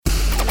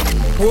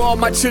We're all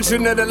my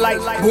children of the light,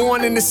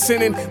 born in the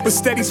sinning, but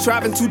steady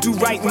striving to do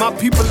right. My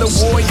people are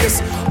warriors,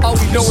 all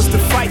we know is to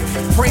fight.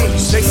 Praying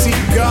they see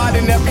God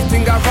in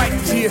everything I write.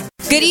 Yeah.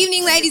 Good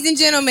evening, ladies and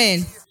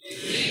gentlemen.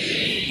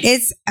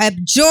 It's a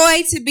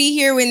joy to be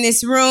here in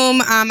this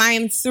room. I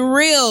am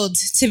thrilled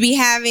to be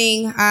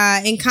having,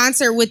 in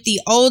concert with the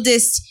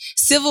oldest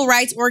civil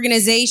rights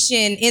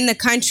organization in the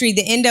country,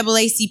 the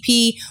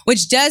NAACP,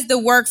 which does the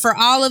work for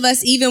all of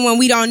us, even when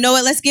we don't know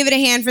it. Let's give it a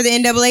hand for the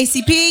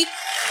NAACP.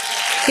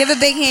 Give a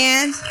big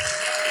hand.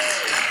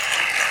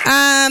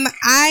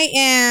 I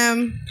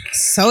am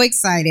so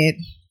excited.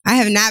 I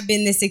have not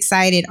been this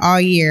excited all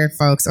year,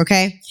 folks,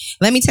 okay?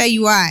 Let me tell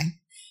you why.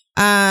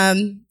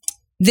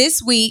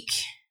 This week,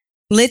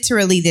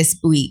 literally this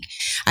week,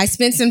 I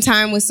spent some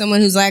time with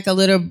someone who's like a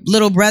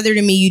little brother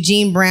to me,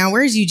 Eugene Brown.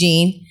 Where's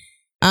Eugene?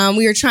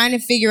 We were trying to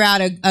figure out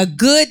a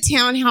good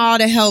town hall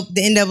to help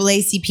the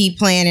NAACP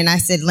plan. And I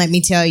said, let me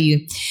tell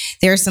you,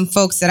 there are some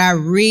folks that I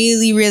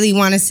really, really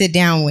want to sit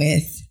down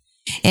with.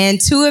 And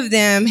two of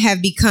them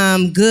have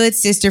become good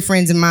sister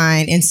friends of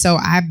mine. And so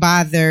I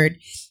bothered,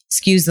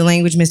 excuse the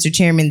language, Mr.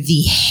 Chairman,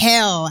 the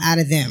hell out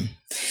of them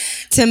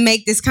to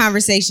make this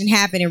conversation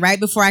happen. And right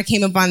before I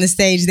came up on the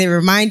stage, they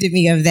reminded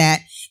me of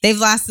that. They've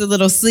lost a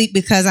little sleep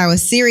because I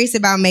was serious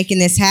about making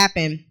this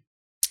happen.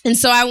 And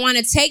so I want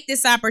to take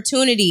this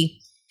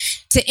opportunity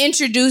to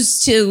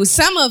introduce to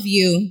some of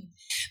you,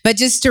 but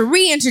just to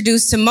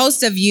reintroduce to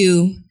most of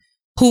you,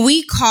 who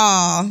we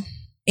call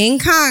in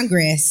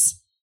Congress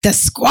the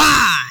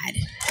squad.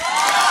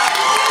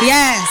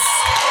 Yes,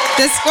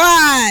 the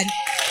squad.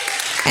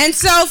 And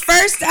so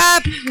first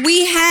up,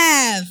 we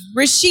have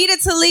Rashida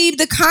Tlaib,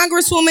 the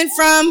Congresswoman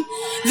from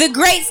the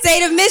great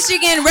state of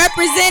Michigan,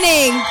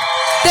 representing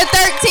the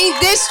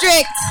 13th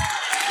District.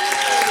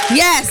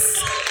 Yes,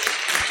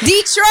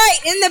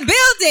 Detroit in the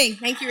building.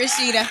 Thank you,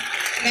 Rashida.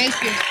 Thank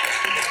you.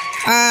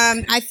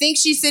 I think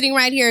she's sitting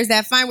right here. Is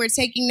that fine? We're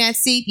taking that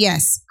seat?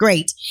 Yes,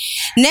 great.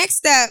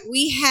 Next up,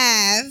 we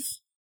have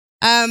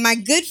my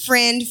good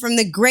friend from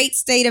the great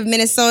state of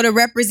Minnesota,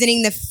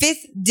 representing the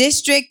 5th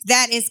District.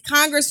 That is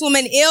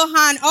Congresswoman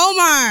Ilhan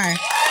Omar.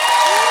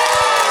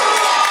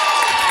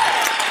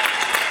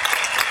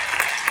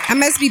 I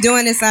must be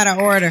doing this out of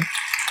order,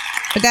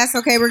 but that's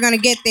okay. We're going to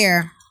get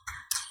there.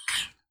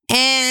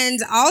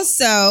 And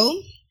also,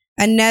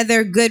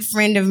 another good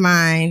friend of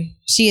mine.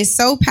 She is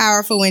so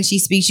powerful when she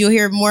speaks. You'll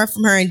hear more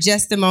from her in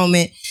just a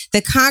moment.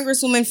 The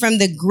Congresswoman from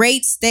the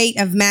great state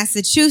of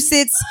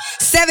Massachusetts,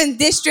 7th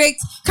District,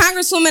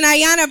 Congresswoman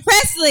Ayanna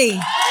Pressley.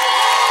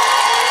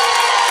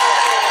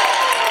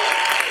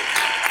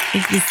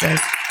 Thank you,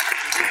 sis.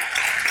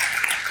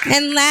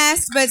 And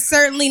last but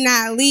certainly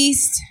not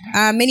least,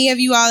 many of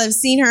you all have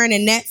seen her in a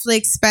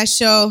Netflix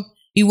special.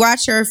 You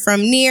watch her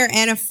from near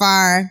and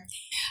afar.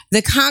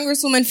 The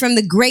Congresswoman from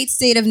the great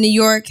state of New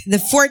York, the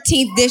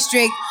 14th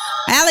District,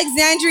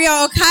 Alexandria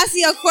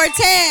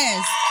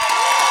Ocasio-Cortez.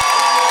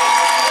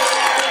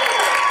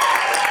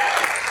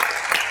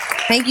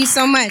 Thank you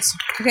so much.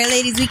 Okay,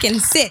 ladies, we can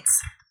sit.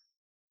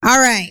 All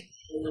right.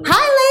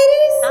 Hi,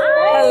 ladies.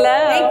 Hi.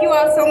 Hello. Thank you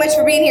all so much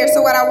for being here.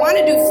 So what I want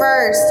to do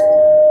first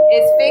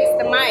is fix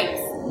the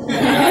mics.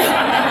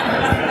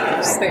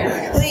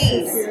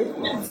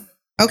 Please.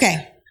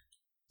 Okay.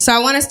 So I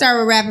want to start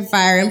with rapid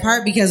fire, in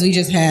part because we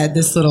just had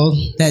this little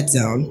dead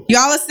zone.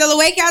 Y'all are still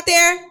awake out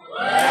there?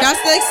 Y'all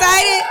still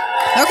excited?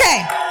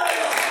 Okay.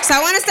 So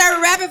I want to start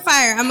with rapid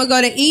fire. I'm going to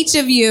go to each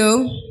of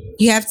you.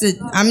 You have to,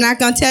 I'm not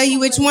going to tell you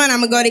which one. I'm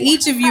going to go to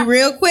each of you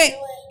real quick.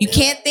 You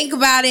can't think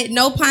about it.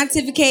 No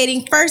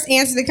pontificating. First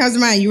answer that comes to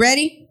mind. You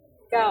ready?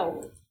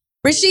 Go.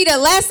 Rashida,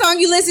 last song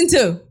you listened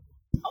to?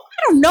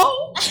 I don't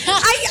know.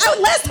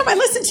 Last time I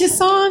listened to a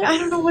song, I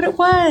don't know what it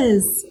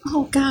was.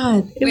 Oh,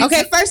 God.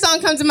 Okay, first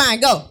song comes to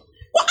mind. Go.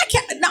 Well, I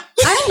can't. No,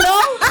 I don't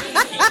know.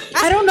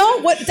 I don't know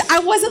what. I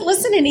wasn't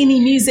listening to any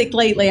music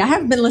lately. I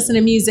haven't been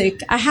listening to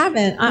music. I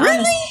haven't.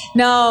 Really?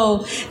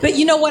 No. But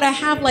you know what? I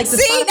have like the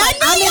See, Spotify.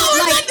 I knew you were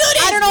gonna do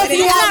this. I don't know if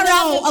you all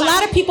know. A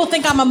lot of people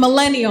think I'm a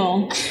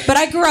millennial, but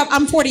I grew up.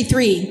 I'm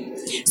 43.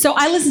 So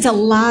I listen to a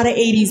lot of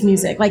 80s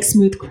music, like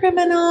Smooth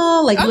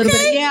Criminal, like a little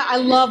bit. Yeah, I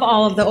love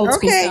all of the old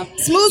school stuff.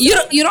 Smooth.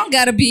 You don't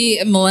gotta be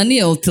a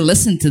millennial to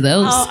listen to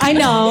those. Oh, I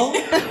know,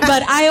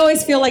 but I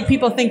always feel like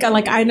people think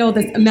I know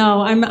this.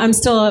 No, I'm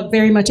still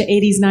very much an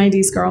 80s,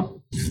 90s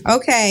girl.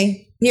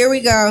 Okay, here we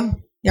go.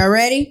 Y'all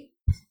ready?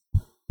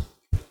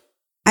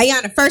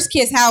 Ayanna, first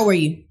kiss. How were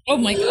you? Oh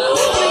my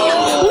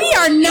God. We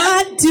are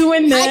not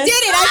doing this. I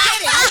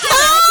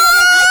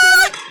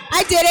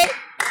did it.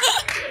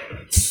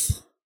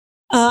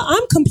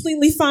 I'm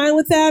completely fine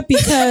with that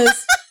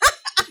because,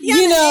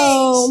 you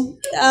know,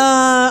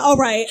 all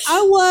right.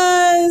 I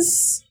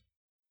was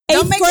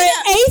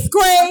eighth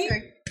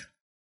grade.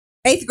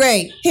 Eighth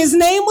grade. His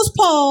name was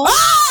Paul.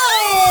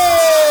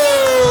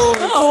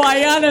 Oh,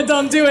 Ayanna,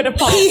 don't do it,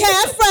 Paul. He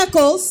had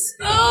freckles.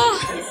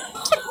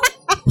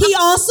 He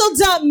also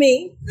dumped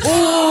me.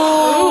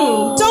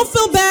 Ooh. Don't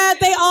feel bad.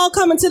 They all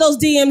come into those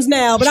DMs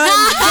now, but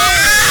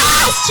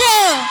that's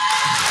true.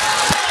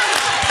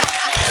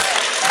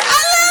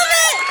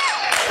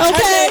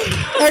 Okay?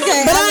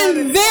 Okay. But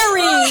I'm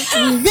very,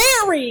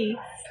 very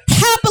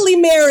happily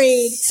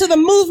married to the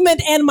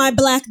movement and my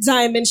black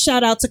diamond.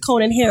 Shout out to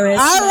Conan Harris.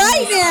 All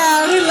right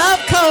now. We love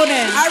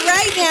Conan. All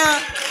right now.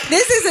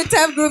 This is a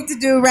tough group to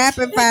do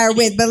rapid fire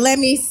with, but let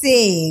me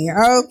see.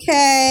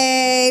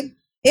 Okay.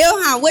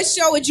 Ilhan, what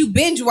show would you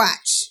binge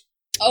watch?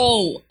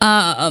 Oh,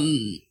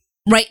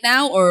 right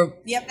now or?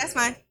 Yep, that's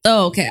fine.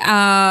 Oh, okay.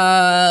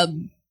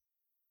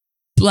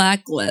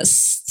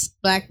 Blacklist.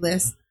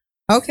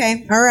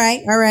 Okay. All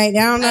right. I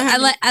don't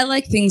know. I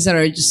like things that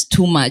are just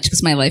too much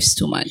because my life's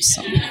too much.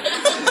 So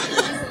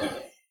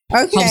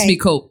helps me Okay.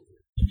 cope.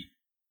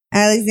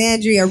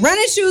 Alexandria,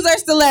 running shoes or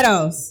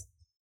stilettos?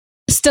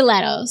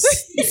 Stilettos.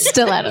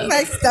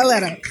 Like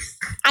stiletto.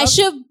 I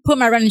should put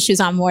my running shoes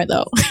on more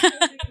though.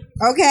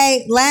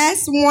 Okay,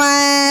 last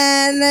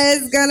one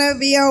is gonna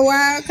be a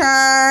wild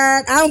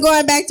card. I'm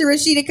going back to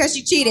Rashida because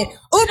she cheated. Uber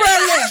or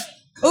Lyft?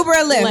 Uber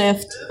or Lyft?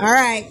 Lyft. All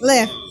right,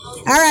 Lyft.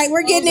 All right,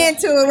 we're getting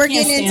into it. We're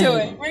getting into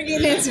it.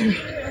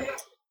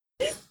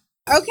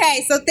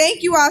 Okay, so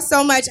thank you all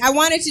so much. I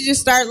wanted to just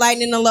start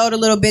lightening the load a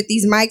little bit.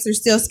 These mics are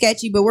still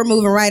sketchy, but we're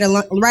moving right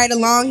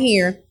along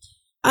here.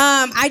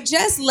 I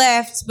just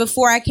left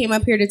before I came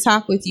up here to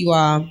talk with you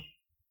all.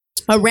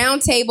 A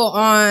roundtable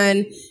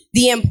on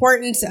the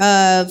importance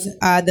of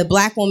the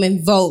Black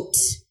woman vote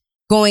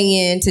going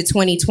into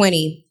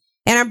 2020.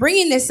 And I'm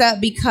bringing this up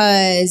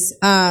because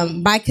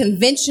by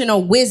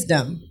conventional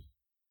wisdom,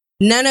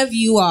 none of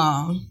you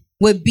all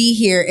would be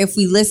here if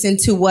we listened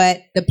to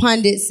what the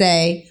pundits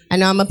say. I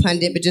know I'm a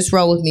pundit, but just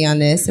roll with me on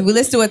this. If we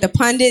listen to what the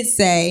pundits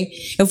say,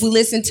 if we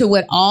listen to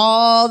what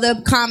all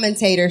the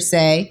commentators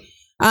say,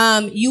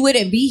 you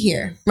wouldn't be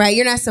here, right?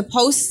 You're not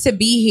supposed to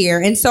be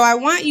here. And so I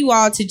want you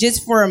all to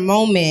just for a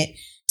moment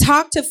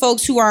talk to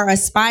folks who are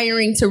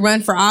aspiring to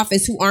run for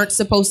office who aren't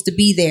supposed to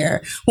be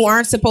there, who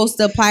aren't supposed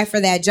to apply for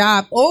that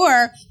job,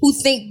 or who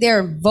think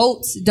their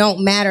votes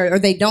don't matter or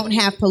they don't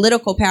have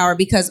political power,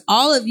 because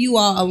all of you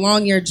all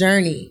along your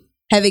journey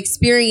have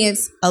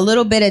experienced a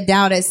little bit of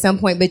doubt at some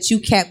point, but you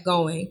kept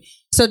going.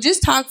 So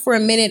just talk for a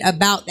minute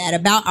about that,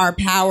 about our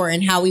power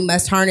and how we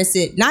must harness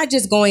it, not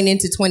just going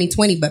into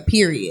 2020, but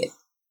period.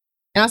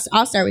 And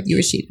I'll start with you,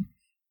 Rashida.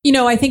 You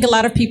know, I think a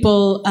lot of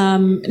people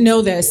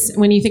know this.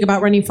 When you think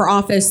about running for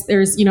office,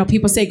 there's,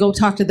 people say, go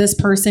talk to this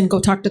person, go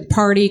talk to the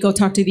party, go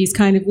talk to these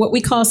kind of what we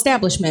call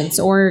establishments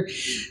or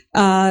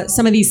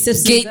some of these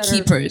systems.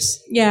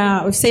 Gatekeepers.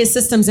 Or say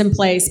systems in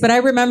place. But I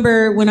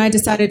remember when I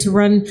decided to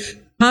run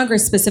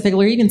Congress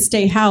specifically, or even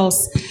State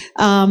House,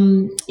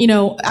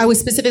 I was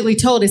specifically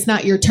told it's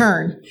not your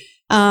turn.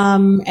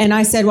 And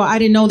I said, well, I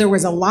didn't know there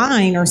was a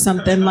line or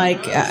something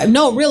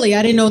no, really,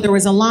 I didn't know there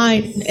was a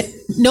line.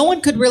 No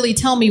one could really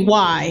tell me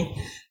why.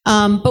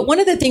 But one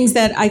of the things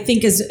that I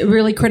think is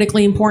really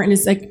critically important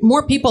is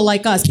more people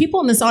like us,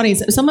 people in this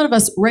audience, some of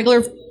us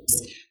regular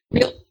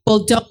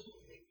people don't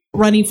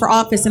running for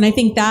office. And I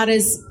think that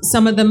is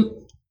some of the,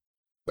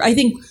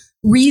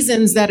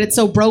 reasons that it's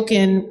so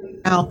broken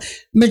now.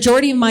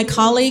 Majority of my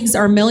colleagues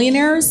are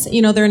millionaires.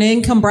 They're in an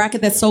income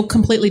bracket that's so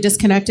completely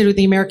disconnected with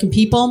the American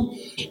people.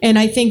 And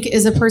I think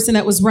as a person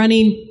that was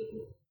running,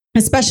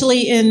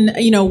 especially in,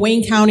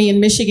 Wayne County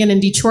in Michigan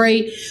and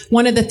Detroit,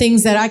 one of the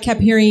things that I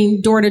kept hearing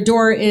door to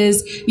door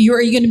is,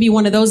 are you going to be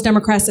one of those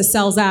Democrats that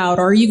sells out?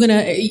 Or are you going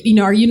to,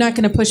 are you not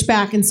going to push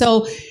back? And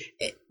so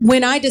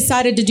when I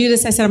decided to do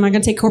this, I said, I'm not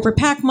going to take corporate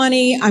PAC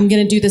money. I'm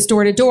going to do this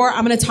door to door.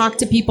 I'm going to talk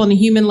to people on a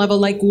human level,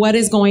 like what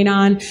is going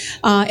on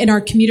in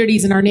our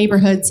communities, in our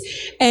neighborhoods,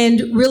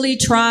 and really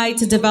try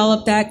to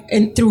develop that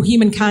through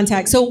human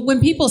contact. So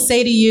when people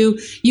say to you,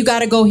 you got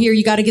to go here,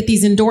 you got to get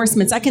these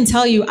endorsements, I can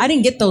tell you, I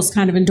didn't get those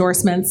kind of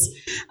endorsements.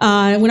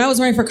 When I was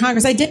running for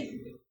Congress, I did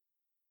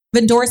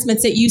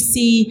endorsements that you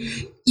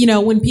see,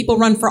 when people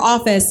run for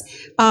office.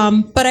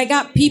 But I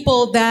got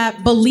people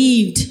that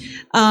believed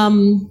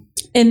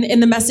in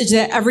the message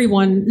that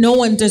no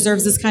one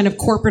deserves this kind of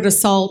corporate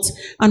assault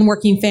on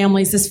working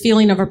families, this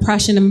feeling of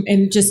oppression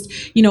and just,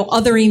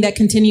 othering that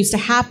continues to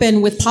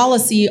happen with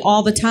policy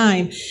all the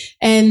time.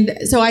 And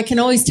so I can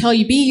always tell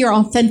you, be your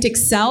authentic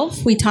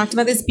self. We talked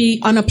about this, be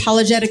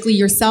unapologetically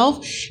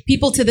yourself.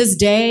 People to this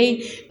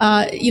day,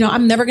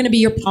 I'm never going to be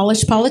your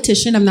polished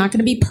politician. I'm not going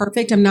to be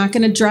perfect. I'm not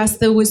going to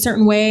dress a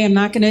certain way. I'm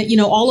not going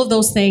to, all of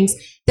those things.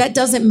 That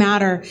doesn't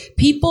matter.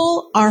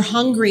 People are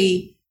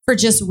hungry for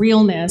just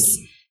realness.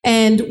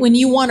 And when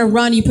you want to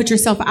run, you put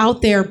yourself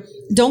out there.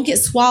 Don't get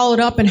swallowed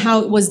up in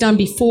how it was done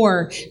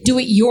before. Do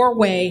it your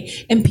way.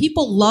 And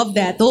people love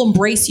that. They'll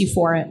embrace you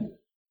for it.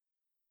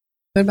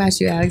 What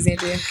about you,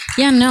 Alexandria?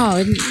 Yeah, no.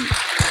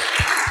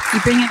 You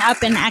bring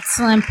up an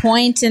excellent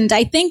point. And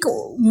I think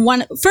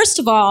first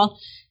of all,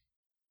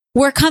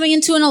 we're coming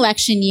into an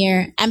election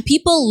year and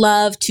people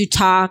love to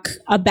talk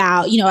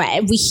about,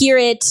 we hear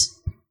it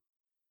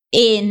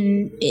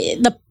in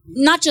the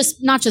not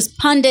just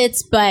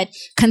pundits, but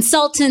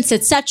consultants,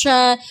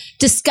 etc.,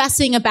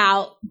 discussing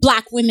about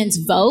Black women's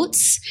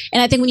votes.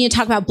 And I think we need to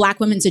talk about Black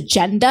women's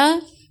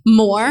agenda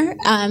more,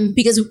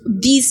 because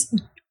these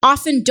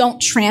often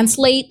don't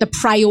translate. The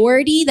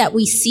priority that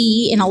we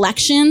see in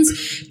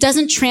elections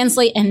doesn't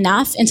translate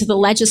enough into the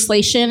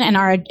legislation and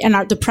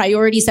the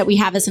priorities that we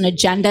have as an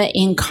agenda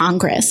in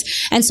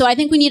Congress. And so I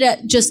think we need to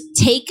just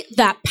take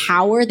that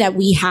power that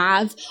we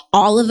have,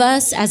 all of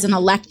us as an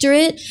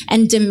electorate,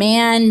 and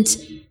demand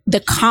the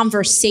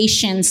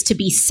conversations to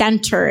be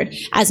centered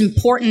as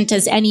important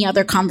as any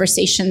other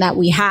conversation that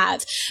we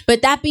have.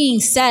 But that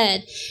being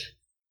said,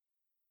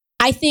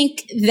 I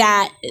think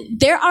that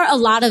there are a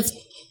lot of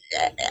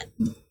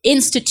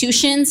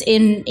institutions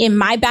in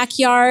my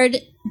backyard.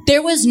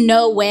 There was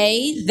no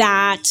way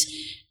that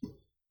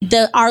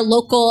our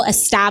local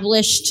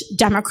established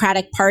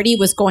Democratic Party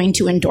was going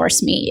to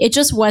endorse me. It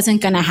just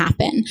wasn't going to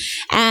happen.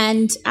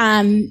 And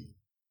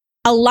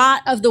a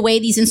lot of the way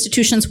these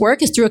institutions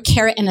work is through a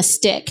carrot and a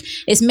stick,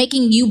 is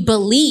making you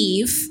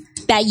believe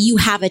that you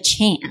have a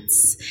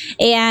chance.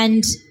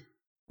 And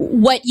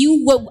what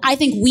I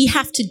think we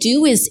have to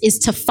do is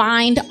to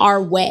find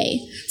our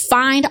way,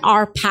 find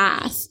our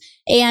path,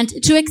 and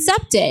to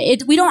accept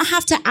it. We don't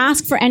have to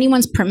ask for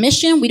anyone's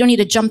permission. We don't need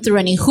to jump through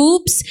any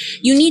hoops.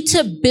 You need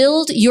to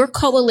build your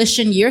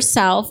coalition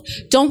yourself.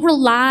 Don't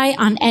rely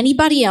on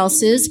anybody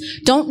else's.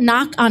 Don't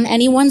knock on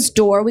anyone's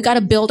door. We got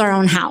to build our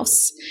own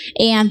house.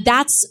 And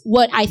that's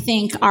what I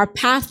think our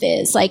path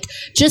is. Like,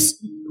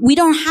 we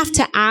don't have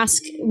to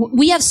ask.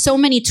 We have so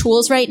many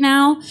tools right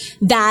now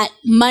that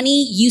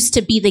money used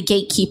to be the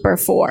gatekeeper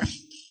for.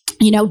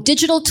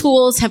 Digital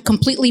tools have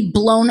completely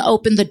blown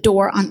open the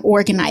door on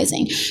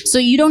organizing. So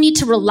you don't need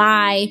to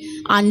rely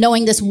on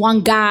knowing this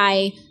one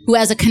guy who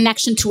has a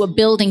connection to a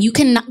building. You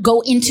can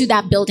go into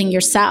that building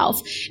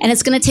yourself. And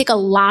it's going to take a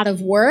lot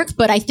of work,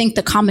 but I think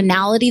the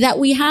commonality that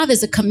we have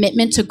is a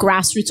commitment to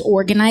grassroots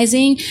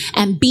organizing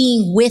and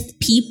being with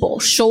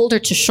people, shoulder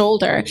to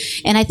shoulder.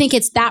 And I think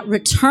it's that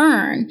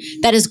return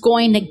that is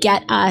going to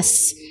get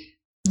us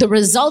the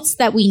results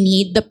that we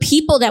need, the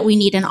people that we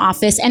need in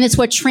office, and it's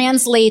what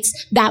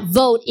translates that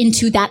vote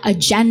into that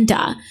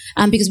agenda.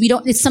 Because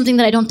it's something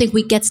that I don't think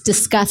gets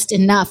discussed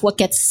enough, what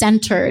gets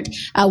centered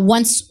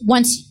once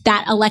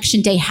that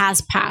election day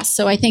has passed.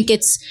 So I think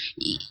it's,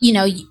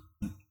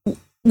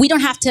 we don't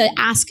have to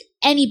ask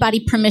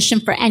anybody permission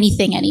for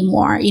anything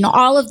anymore.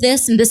 All of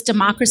this and this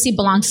democracy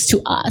belongs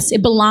to us.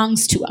 It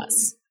belongs to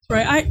us.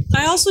 Right.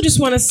 I also just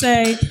want to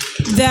say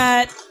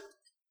that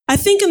I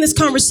think in this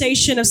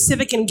conversation of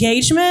civic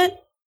engagement,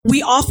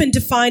 we often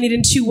define it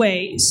in two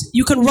ways.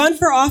 You can run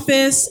for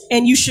office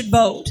and you should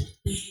vote.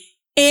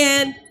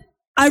 And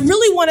I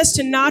really want us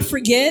to not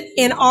forget,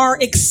 in our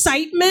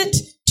excitement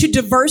to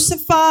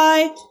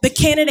diversify the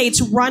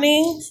candidates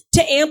running,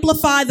 to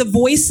amplify the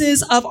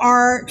voices of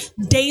our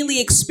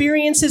daily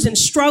experiences and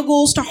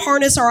struggles, to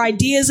harness our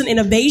ideas and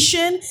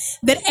innovation,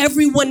 that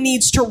everyone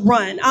needs to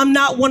run. I'm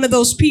not one of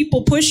those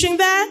people pushing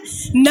that.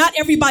 Not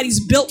everybody's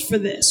built for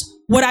this.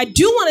 What I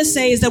do want to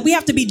say is that we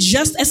have to be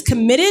just as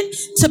committed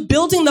to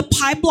building the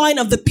pipeline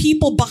of the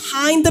people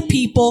behind the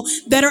people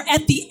that are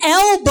at the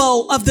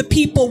elbow of the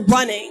people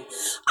running.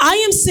 I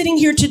am sitting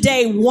here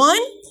today, one,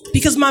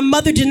 because my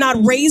mother did not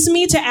raise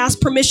me to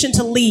ask permission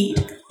to lead.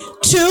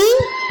 Two,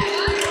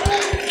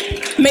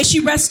 may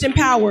she rest in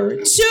power.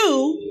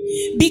 Two,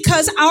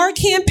 because our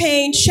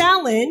campaign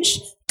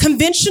challenged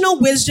conventional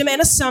wisdom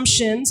and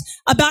assumptions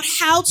about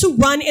how to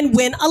run and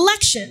win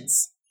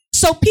elections.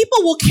 So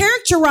people will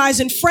characterize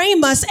and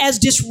frame us as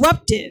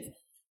disruptive.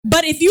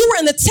 But if you were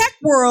in the tech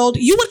world,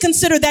 you would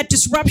consider that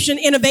disruption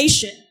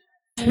innovation,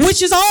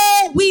 which is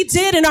all we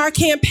did in our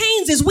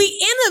campaigns, is we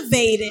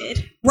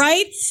innovated,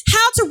 right?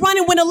 How to run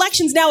and win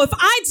elections. Now, if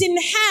I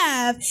didn't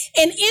have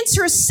an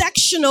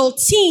intersectional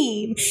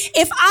team,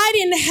 if I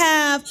didn't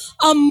have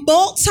a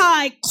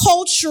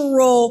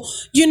multicultural,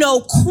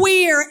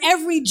 queer,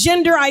 every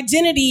gender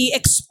identity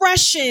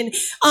expression,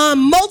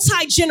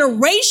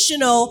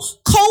 multi-generational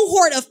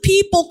cohort of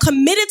people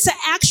committed to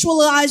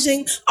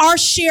actualizing our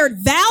shared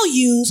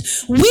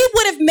values, we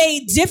would have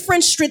made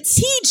different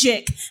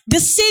strategic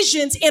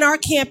decisions in our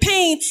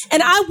campaign,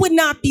 and I would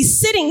not be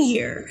sitting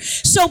here.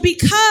 So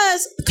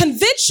because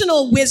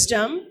conventional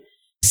wisdom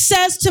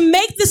says to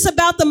make this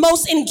about the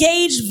most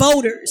engaged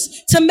voters,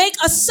 to make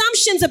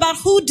assumptions about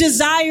who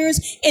desires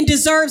and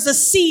deserves a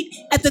seat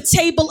at the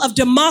table of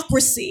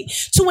democracy,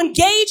 to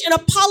engage in a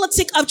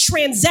politic of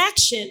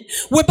transaction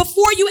where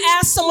before you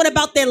ask someone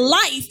about their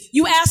life,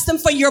 you ask them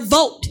for your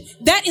vote.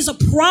 That is a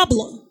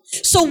problem.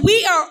 So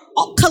we are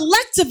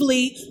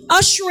collectively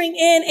ushering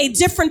in a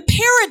different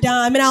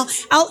paradigm. And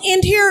I'll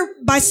end here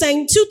by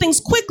saying two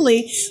things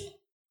quickly.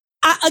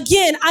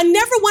 I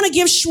never want to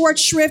give short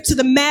shrift to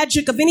the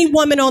magic of any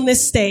woman on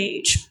this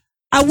stage.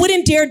 I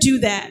wouldn't dare do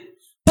that.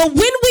 But when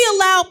we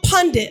allow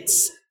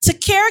pundits to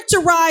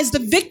characterize the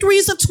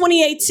victories of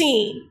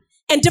 2018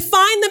 and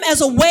define them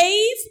as a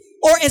wave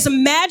or as a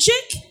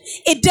magic,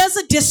 it does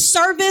a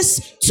disservice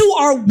to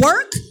our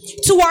work,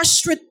 to our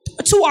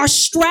to our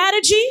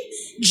strategy,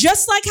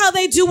 just like how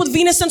they do with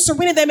Venus and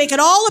Serena. They make it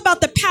all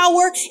about the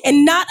power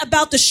and not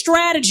about the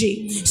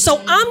strategy. So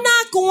I'm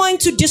not going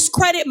to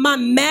discredit my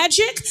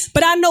magic,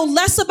 but I know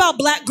less about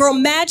black girl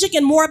magic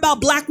and more about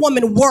black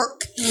woman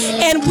work.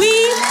 And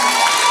we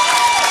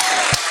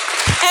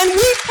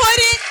put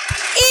it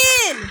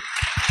in.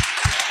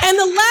 And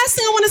the last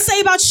thing I want to say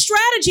about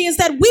strategy is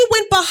that we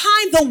went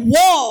behind the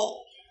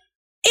wall.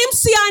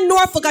 MCI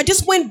Norfolk, I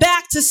just went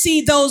back to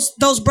see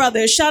those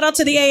brothers. Shout out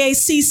to the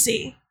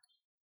AACC.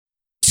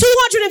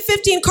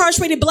 250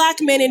 incarcerated black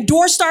men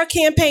endorsed our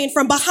campaign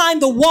from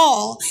behind the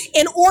wall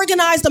and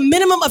organized a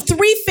minimum of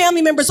 3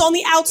 family members on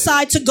the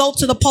outside to go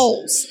to the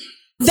polls.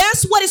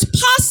 That's what is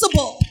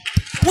possible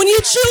when you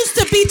choose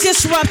to be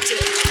disruptive.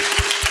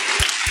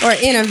 Or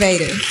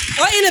innovative.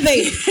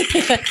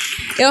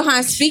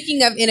 Ilhan,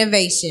 speaking of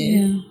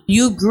innovation,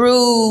 you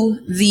grew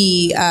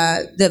the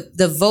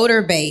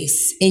voter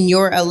base in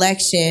your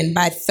election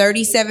by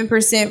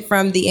 37%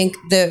 from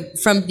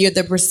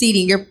the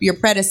preceding your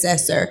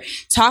predecessor.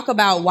 Talk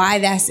about why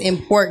that's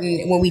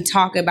important when we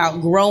talk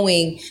about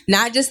growing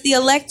not just the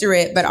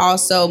electorate but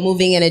also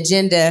moving an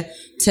agenda.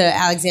 To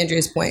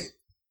Alexandria's point.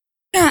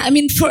 Yeah, I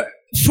mean, for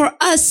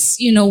us,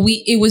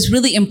 it was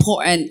really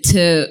important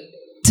to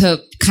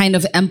kind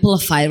of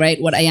amplify,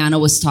 right, what Ayanna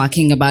was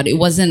talking about. It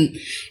wasn't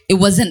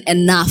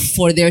enough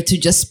for there to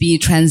just be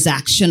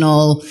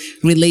transactional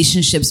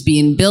relationships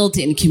being built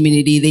in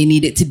community. They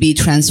needed to be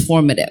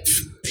transformative.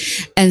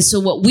 And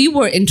so what we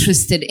were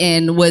interested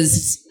in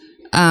was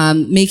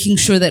making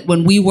sure that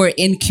when we were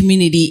in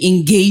community,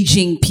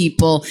 engaging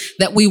people,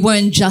 that we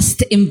weren't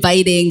just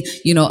inviting,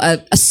 a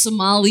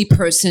Somali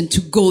person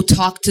to go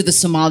talk to the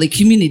Somali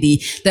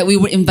community, that we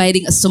were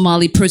inviting a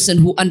Somali person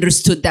who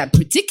understood that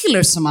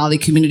particular Somali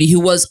community, who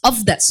was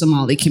of that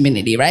Somali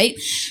community, right?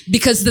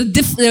 Because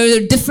there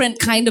are different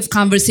kind of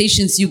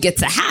conversations you get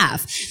to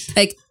have.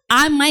 Like,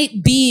 I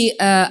might be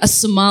a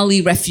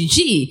Somali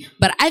refugee,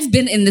 but I've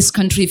been in this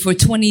country for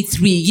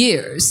 23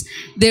 years.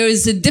 There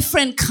is a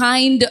different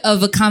kind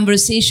of a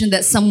conversation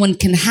that someone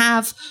can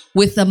have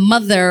with a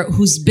mother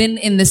who's been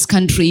in this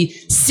country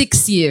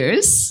 6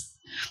 years,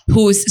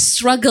 who is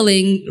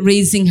struggling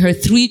raising her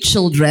 3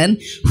 children,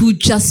 who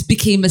just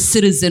became a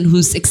citizen,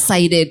 who's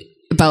excited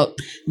about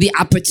the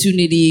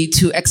opportunity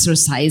to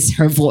exercise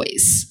her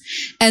voice.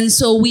 And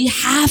so we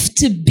have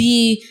to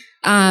be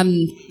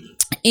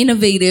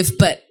innovative,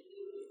 but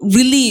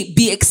really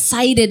be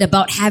excited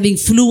about having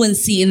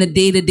fluency in the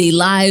day-to-day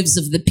lives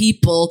of the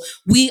people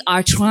we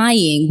are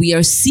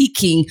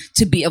seeking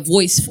to be a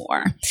voice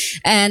for.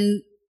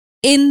 And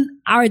in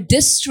our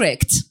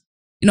district,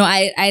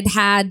 I'd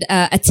had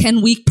a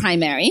 10-week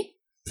primary.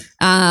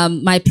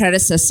 My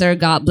predecessor,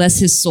 God bless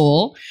his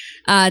soul,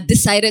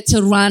 decided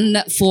to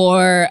run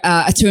for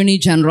Attorney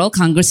General,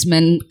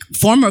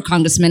 former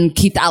Congressman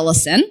Keith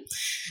Ellison,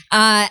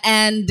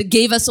 and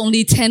gave us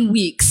only 10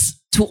 weeks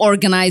to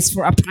organize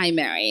for a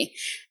primary.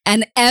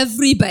 And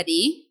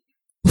everybody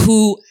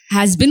who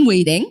has been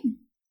waiting,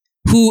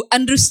 who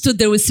understood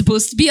there was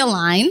supposed to be a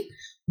line,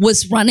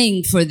 was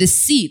running for this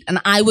seat. And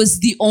I was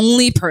the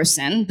only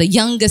person, the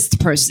youngest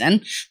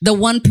person, the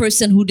one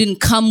person who didn't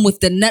come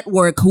with the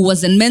network, who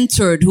wasn't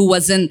mentored, who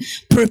wasn't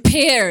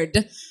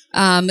prepared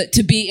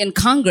to be in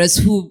Congress,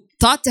 who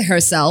thought to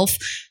herself,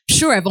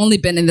 sure, I've only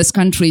been in this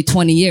country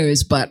 20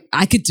 years, but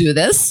I could do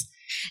this.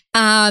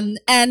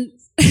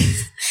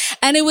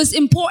 And it was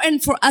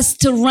important for us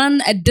to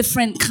run a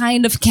different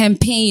kind of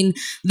campaign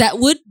that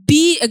would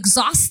be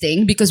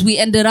exhausting, because we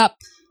ended up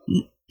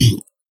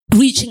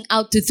reaching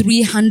out to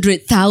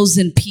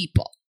 300,000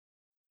 people,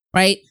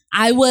 right?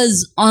 I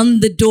was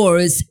on the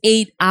doors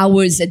 8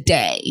 hours a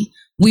day.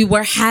 We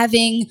were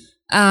having,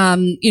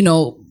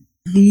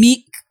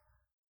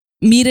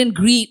 meet and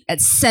greet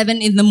at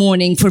 7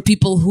 a.m. for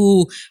people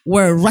who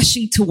were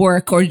rushing to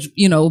work or,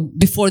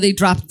 before they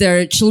dropped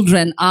their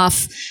children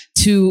off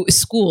to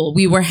school.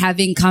 We were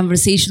having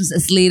conversations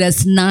as late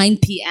as 9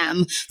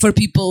 p.m. for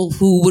people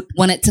who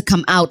wanted to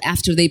come out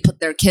after they put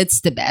their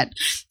kids to bed.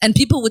 And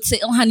people would say,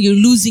 Ilhan, you're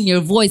losing your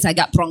voice. I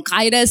got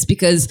bronchitis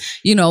because,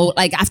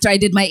 after I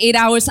did my 8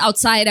 hours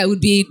outside, I would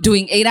be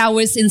doing 8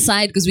 hours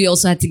inside, because we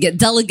also had to get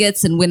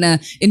delegates and win an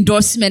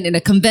endorsement in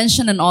a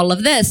convention and all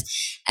of this.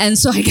 And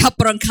so I got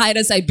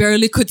bronchitis. I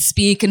barely could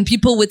speak. And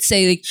people would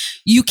say,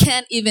 you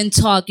can't even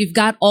talk. You've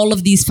got all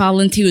of these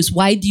volunteers.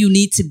 Why do you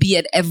need to be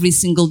at every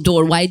single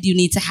door? Why do you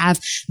need to have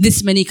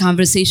this many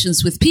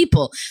conversations with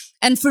people?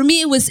 And for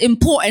me, it was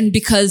important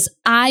because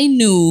I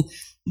knew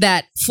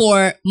that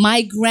for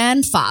my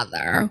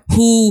grandfather,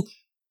 who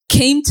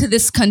came to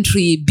this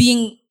country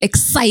being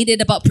excited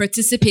about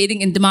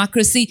participating in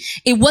democracy,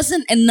 it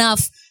wasn't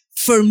enough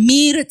for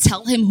me to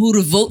tell him who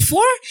to vote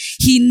for.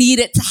 He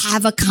needed to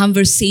have a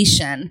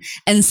conversation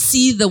and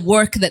see the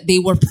work that they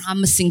were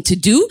promising to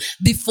do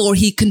before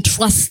he can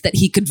trust that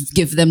he could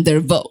give them their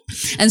vote.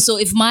 And so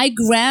if my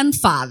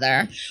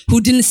grandfather,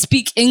 who didn't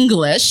speak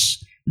English,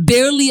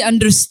 barely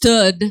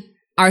understood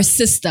our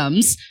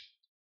systems,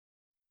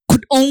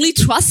 could only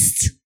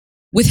trust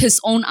with his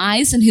own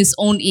eyes and his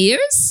own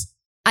ears,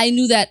 I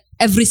knew that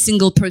every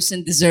single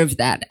person deserved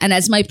that. And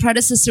as my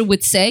predecessor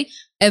would say,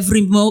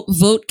 every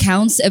vote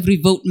counts, every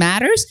vote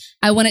matters.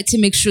 I wanted to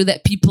make sure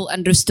that people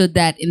understood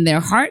that in their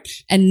heart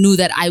and knew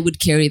that I would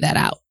carry that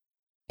out.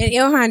 And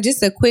Ilhan,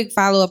 just a quick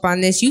follow-up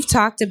on this. You've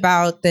talked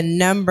about the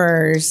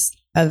numbers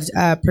of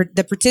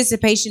the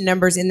participation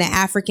numbers in the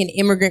African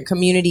immigrant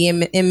community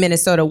in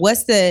Minnesota.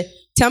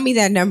 Tell me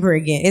that number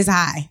again. It's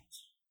high.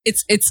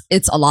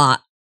 It's a lot.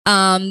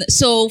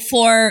 So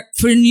for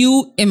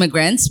new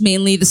immigrants,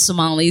 mainly the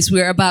Somalis,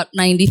 we're about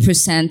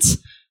 90%.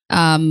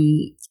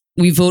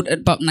 We vote at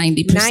about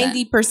 90%.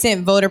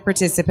 90% voter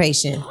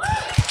participation.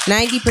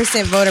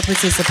 90% voter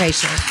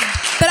participation.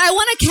 But I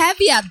want to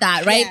caveat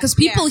that, right? Because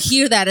people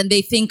hear that and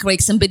they think like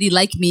somebody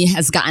like me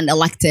has gotten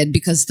elected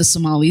because the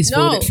Somalis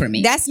voted for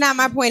me. That's not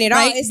my point at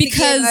all. It's to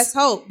give us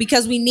hope,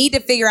 because we need to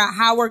figure out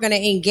how we're going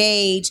to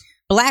engage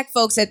Black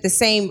folks at the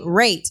same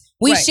rate.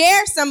 We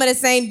share some of the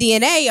same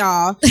DNA,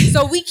 y'all.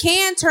 So we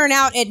can turn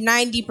out at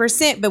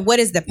 90%, but what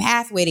is the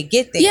pathway to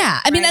get there? Yeah,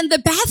 I mean, and the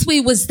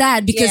pathway was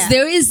that because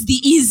there is the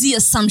easy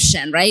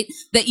assumption, right?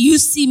 That you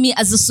see me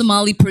as a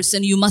Somali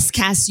person, you must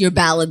cast your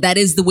ballot. That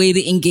is the way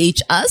to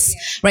engage us,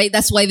 right?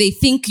 That's why they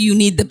think you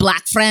need the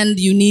Black friend,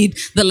 you need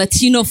the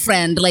Latino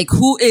friend. Like,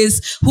 who is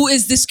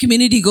this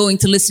community going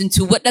to listen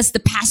to? What does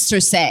the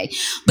pastor say?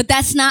 But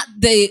that's not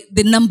the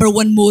number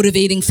one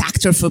motivating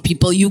factor for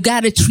people. You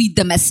got to treat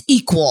them as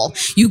equal.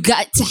 You got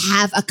to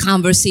have a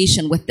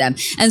conversation with them.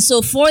 And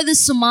so for the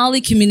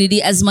Somali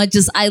community, as much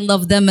as I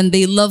love them and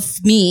they love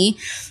me,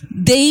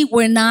 they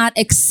were not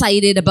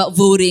excited about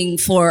voting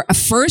for a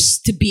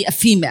first to be a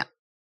female.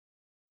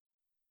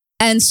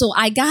 And so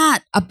I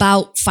got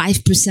about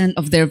 5%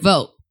 of their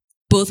vote,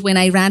 both when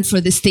I ran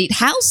for the state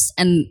house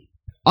and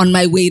on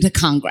my way to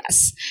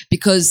Congress.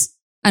 Because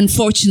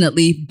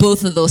unfortunately,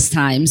 both of those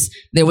times,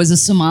 there was a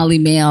Somali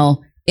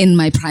male in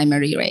my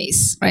primary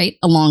race, right?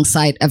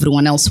 Alongside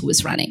everyone else who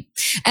was running.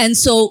 And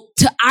so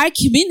to our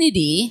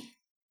community,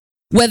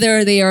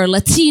 whether they are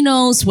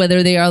Latinos,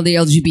 whether they are the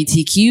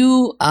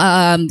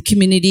LGBTQ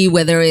community,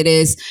 whether it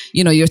is,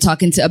 you're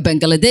talking to a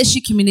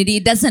Bangladeshi community,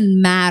 it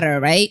doesn't matter,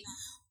 right?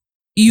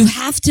 You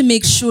have to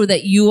make sure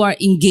that you are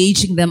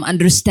engaging them,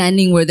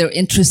 understanding where their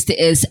interest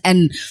is,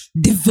 and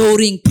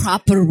devoting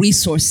proper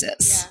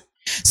resources.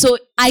 Yeah. So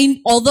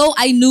although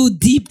I knew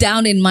deep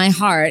down in my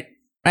heart,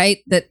 right,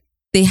 that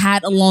they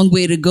had a long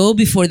way to go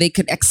before they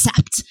could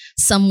accept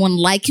someone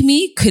like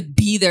me could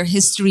be their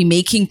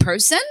history-making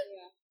person.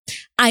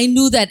 I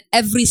knew that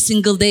every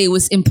single day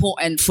was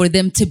important for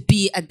them to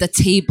be at the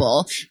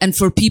table and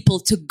for people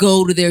to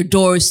go to their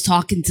doors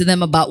talking to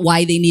them about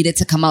why they needed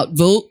to come out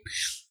vote,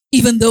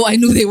 even though I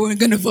knew they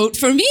weren't going to vote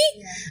for me,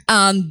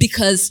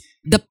 because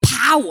the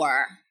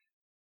power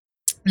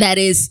that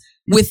is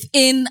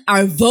within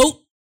our vote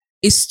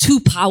is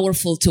too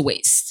powerful to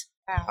waste.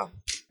 Wow.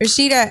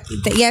 Rashida,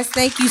 yes,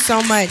 thank you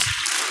so much.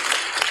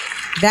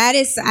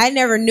 I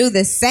never knew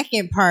the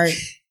second part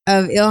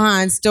of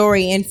Ilhan's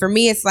story. And for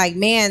me, it's like,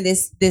 man,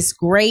 this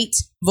great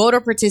voter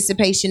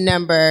participation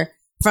number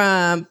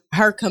from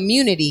her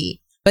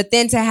community, but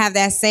then to have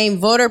that same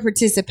voter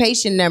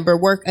participation number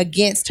work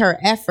against her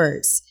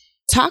efforts.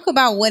 Talk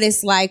about what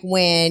it's like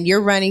when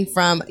you ran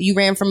from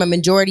a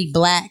majority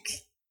Black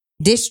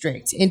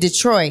district in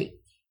Detroit.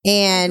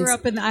 And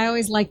I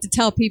always like to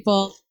tell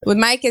people, with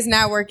Mike is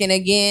not working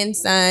again,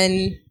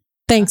 son.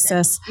 Thanks,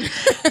 sis.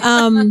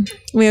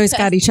 We always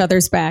got each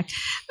other's back.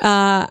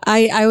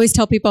 I always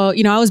tell people,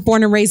 I was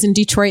born and raised in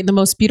Detroit, the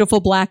most beautiful,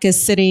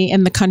 blackest city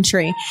in the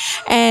country.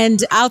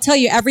 And I'll tell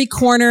you, every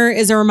corner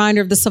is a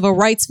reminder of the civil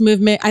rights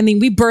movement. I mean,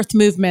 we birthed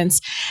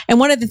movements. And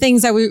one of the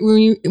things that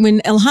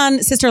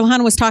when Sister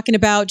Ilhan was talking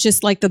about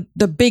just like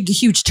the big,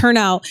 huge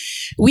turnout,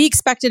 we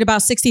expected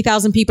about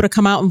 60,000 people to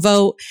come out and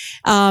vote.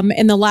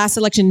 In the last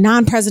election,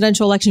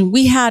 non-presidential election,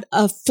 we had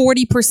a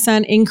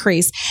 40%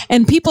 increase.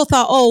 And people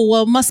thought, oh,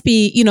 well, it must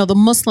be, the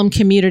Muslim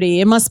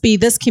community. It must be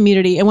this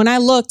community. And when I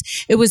looked,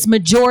 it was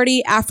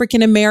majority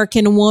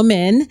African-American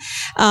women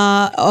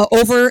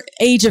over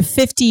age of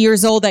 50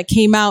 years old that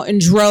came out in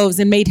droves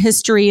and made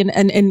history and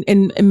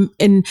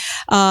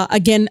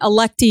again,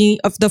 electing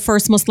the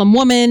first Muslim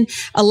woman,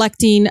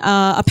 electing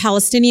a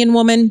Palestinian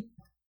woman.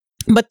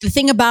 But the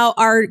thing about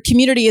our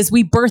community is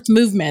we birth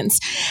movements.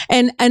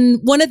 And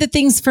one of the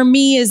things for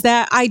me is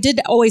that I did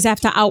always have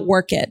to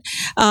outwork it,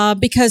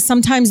 because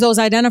sometimes those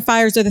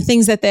identifiers are the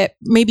things that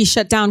maybe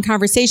shut down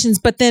conversations.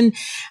 But then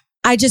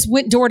I just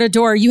went door to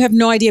door. You have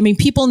no idea. I mean,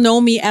 people know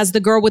me as the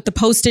girl with the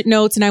Post-it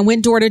notes, and I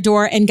went door to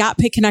door and got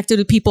connected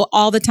with people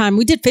all the time.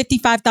 We did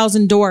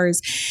 55,000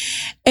 doors,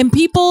 and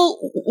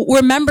people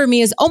remember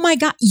me as, oh my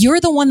God, you're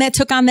the one that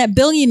took on that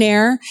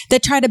billionaire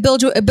that tried to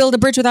build a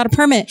bridge without a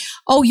permit.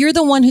 Oh, you're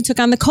the one who took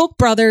on the Koch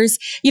brothers.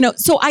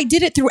 So I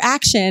did it through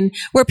action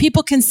where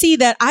people can see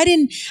that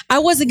I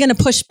wasn't going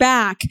to push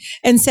back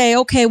and say,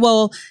 okay,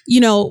 well,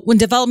 when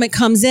development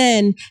comes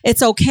in,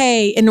 it's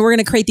okay. And we're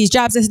going to create these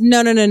jobs. I said,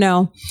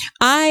 no.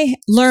 I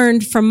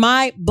learned from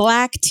my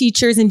Black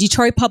teachers in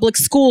Detroit public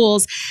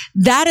schools,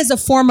 that is a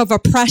form of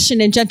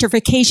oppression and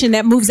gentrification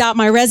that moves out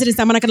my residents.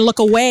 I'm not going to look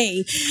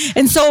away.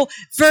 And so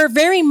for a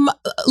very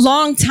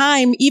long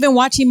time, even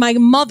watching my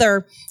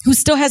mother, who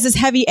still has this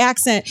heavy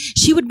accent,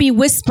 she would be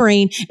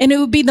whispering, and it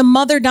would be the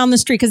mother down the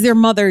street, because they're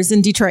mothers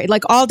in Detroit,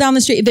 like all down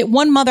the street. That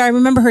one mother, I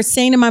remember her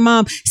saying to my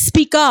mom,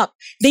 speak up.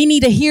 They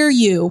need to hear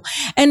you.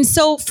 And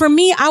so for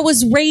me, I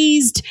was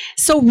raised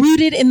so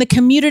rooted in the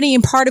community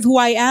and part of who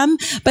I am.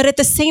 But at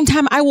the same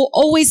time, I will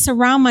always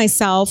surround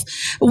myself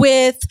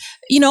with,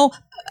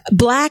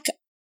 Black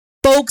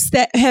folks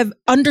that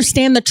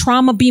understand the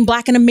trauma of being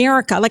Black in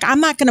America. Like,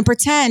 I'm not going to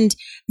pretend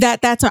that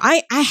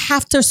I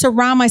have to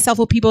surround myself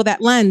with people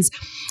that lens.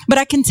 But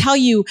I can tell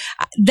you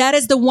that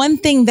is the one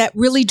thing that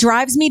really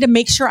drives me to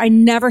make sure I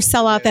never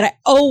sell out, that I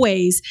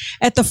always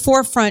at the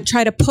forefront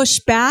try to push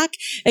back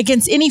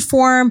against any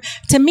form.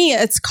 To me,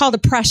 it's called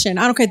oppression.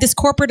 I don't care. This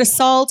corporate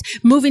assault,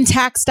 moving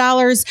tax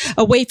dollars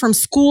away from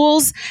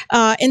schools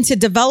into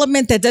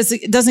development that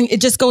doesn't,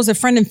 it just goes to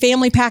friend and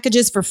family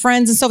packages for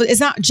friends. And so it's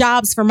not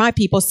jobs for my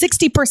people.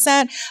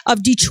 60% of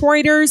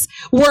Detroiters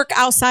work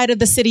outside of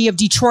the city of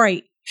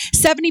Detroit.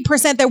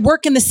 70% that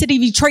work in the city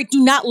of Detroit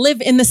do not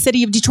live in the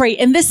city of Detroit.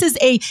 And this is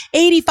a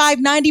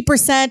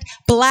 85-90%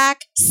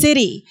 Black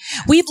city.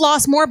 We've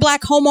lost more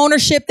Black home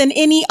ownership than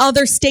any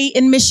other state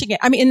in Michigan.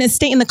 In a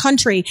state in the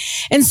country.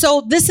 And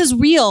so this is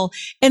real.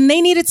 And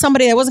they needed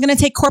somebody that wasn't going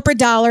to take corporate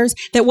dollars,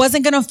 that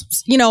wasn't going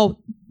to,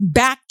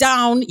 back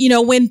down,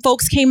 when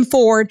folks came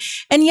forward.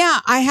 And yeah,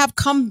 I have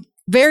come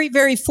very,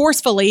 very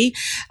forcefully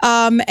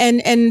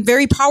and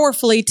very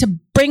powerfully to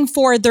bring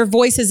forward their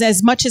voices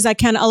as much as I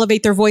can,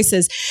 elevate their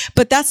voices.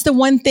 But that's the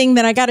one thing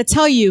that I got to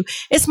tell you.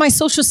 It's my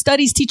social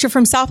studies teacher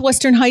from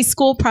Southwestern High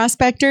School,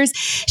 Prospectors.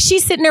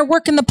 She's sitting there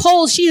working the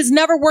polls. She has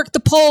never worked the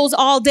polls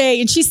all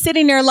day. And she's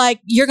sitting there like,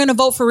 you're going to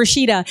vote for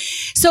Rashida.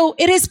 So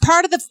it is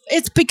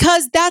it's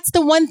because that's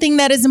the one thing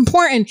that is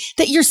important,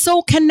 that you're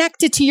so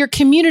connected to your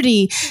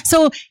community.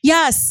 So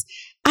yes,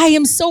 I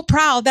am so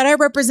proud that I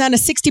represent a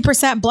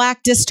 60%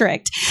 Black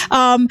district,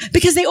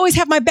 because they always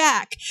have my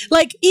back.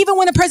 Like, even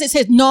when the president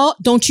says, no,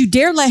 don't you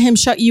dare let him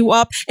shut you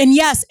up. And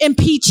yes,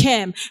 impeach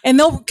him. And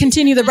they'll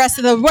continue the rest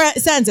of the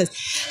sentences.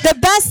 The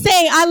best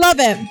thing, I love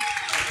it.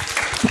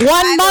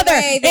 One mother,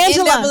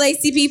 Angela.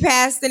 NAACP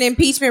passed an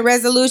impeachment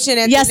resolution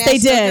at the National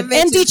Yes, they did.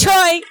 Convention. In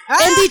Detroit.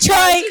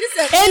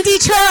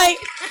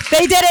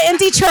 They did it in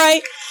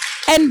Detroit.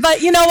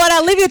 But you know what?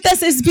 I'll leave you with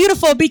this. It's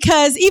beautiful,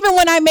 because even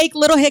when I make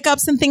little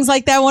hiccups and things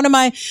like that, one of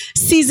my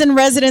seasoned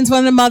residents, one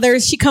of the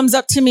mothers, she comes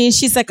up to me and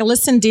she's like,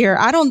 listen, dear,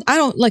 I don't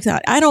like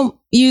that. I don't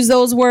use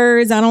those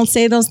words. I don't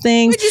say those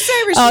things. What'd you say,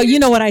 Rashida? Oh, you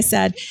know what I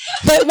said.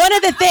 But one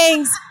of the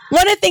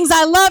things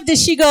I loved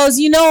is she goes,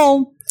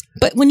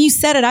 but when you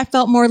said it, I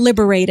felt more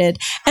liberated.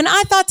 And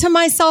I thought to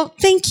myself,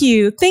 thank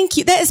you.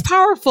 That is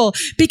powerful,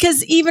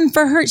 because even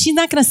for her, she's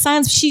not going to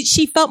silence.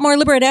 She felt more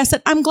liberated. I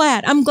said, I'm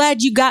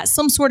glad you got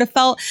some sort of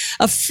felt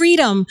of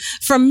freedom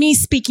from me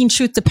speaking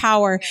truth to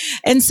power.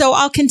 And so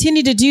I'll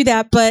continue to do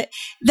that. But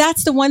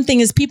that's the one thing,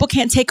 is people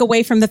can't take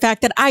away from the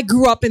fact that I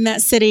grew up in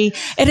that city.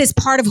 It is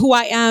part of who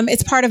I am.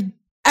 It's part of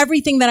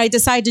everything that I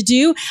decide to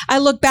do. I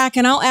look back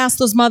and I'll ask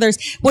those mothers,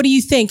 what do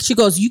you think? She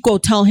goes, you go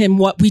tell him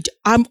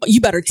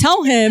you better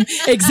tell him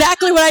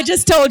exactly what I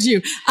just told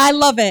you. I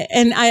love it.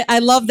 And I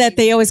love that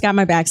they always got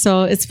my back.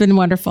 So it's been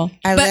wonderful.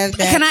 I love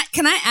that.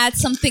 Can I add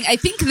something? I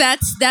think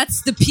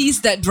that's the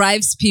piece that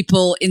drives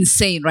people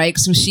insane, right?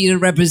 Because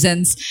Rashida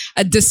represents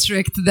a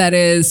district that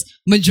is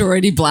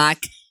majority Black.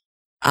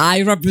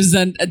 I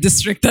represent a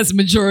district that's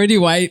majority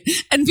white,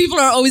 and people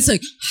are always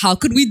like, how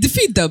could we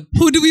defeat them?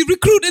 Who do we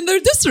recruit in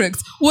their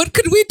districts? What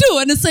could we do?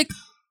 And it's like,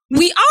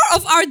 we are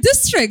of our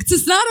districts.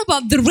 It's not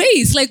about the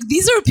race. Like,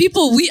 these are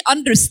people we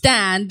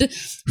understand,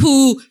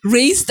 who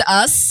raised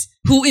us,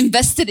 who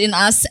invested in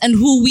us, and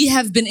who we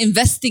have been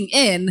investing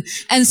in.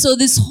 And so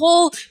this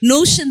whole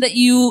notion that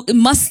you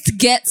must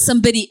get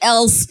somebody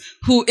else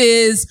who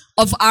is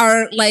of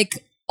our,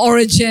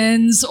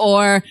 origins,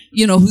 or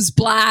who's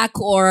Black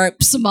or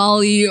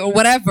Somali or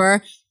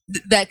whatever,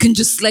 that can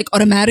just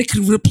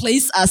automatically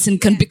replace us and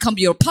can become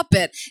your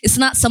puppet. It's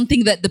not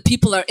something that the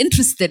people are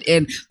interested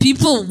in.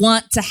 People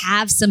want to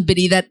have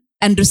somebody that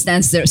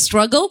understands their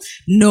struggle,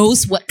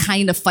 knows what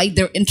kind of fight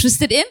they're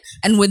interested in,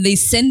 and when they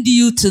send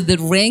you to the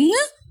ring,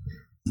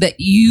 that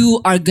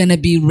you are gonna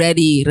be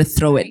ready to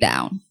throw it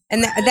down.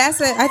 And that's,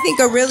 I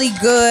think, a really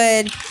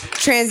good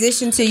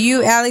transition to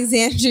you,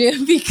 Alexandria,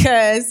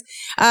 because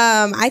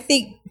I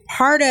think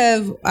part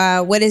of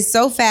what is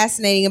so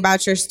fascinating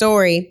about your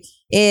story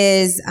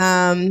is,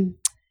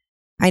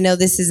 I know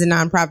this is a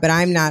nonprofit.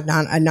 I'm not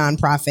a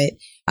nonprofit.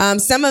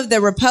 Some of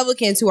the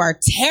Republicans who are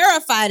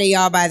terrified of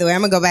y'all, by the way,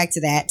 I'm going to go back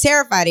to that,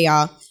 terrified of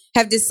y'all,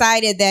 have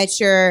decided that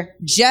you're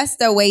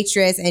just a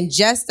waitress and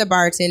just a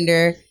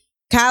bartender,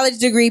 college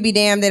degree be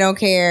damned, they don't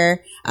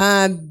care.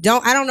 I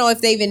don't know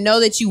if they even know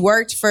that you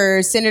worked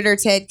for Senator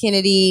Ted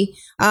Kennedy.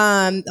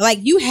 Like,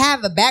 you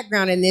have a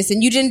background in this,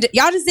 and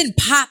y'all just didn't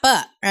pop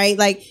up, right?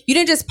 Like, you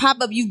didn't just pop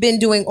up. You've been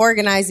doing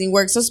organizing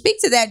work. So speak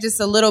to that just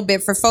a little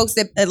bit for folks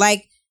that,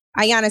 like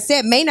Ayanna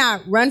said, may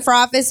not run for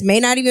office,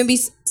 maybe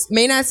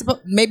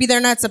they're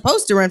not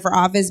supposed to run for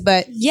office,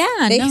 but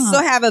they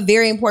still have a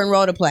very important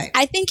role to play.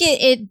 I think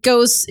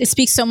it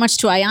speaks so much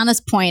to Ayanna's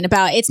point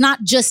about it's not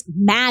just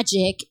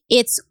magic,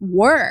 it's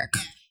work.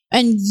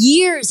 And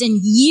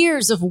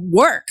years of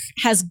work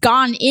has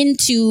gone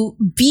into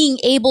being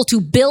able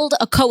to build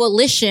a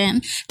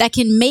coalition that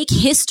can make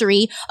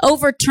history,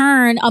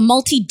 overturn a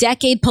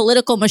multi-decade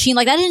political machine.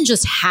 Like, that didn't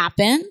just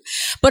happen.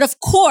 But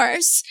of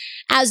course,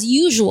 as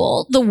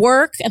usual, the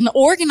work and the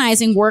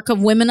organizing work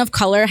of women of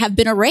color have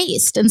been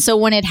erased. And so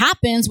when it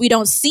happens, we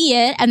don't see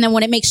it. And then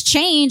when it makes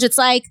change, it's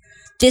like,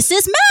 this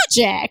is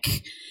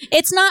magic.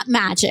 It's not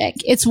magic.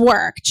 It's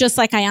work, just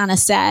like Ayanna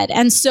said.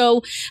 And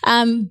so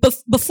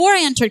before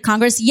I entered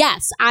Congress,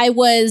 yes, I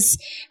was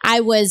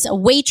a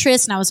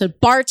waitress and I was a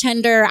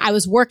bartender. I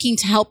was working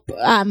to help.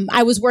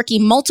 I was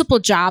working multiple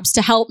jobs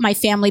to help my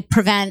family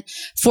prevent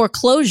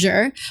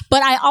foreclosure.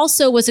 But I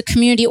also was a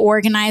community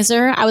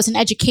organizer. I was an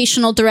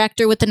educational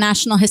director with the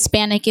National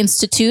Hispanic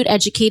Institute,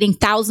 educating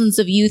thousands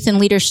of youth in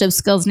leadership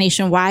skills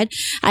nationwide.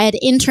 I had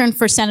interned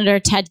for Senator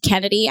Ted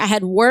Kennedy. I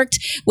had worked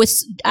with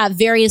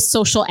various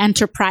social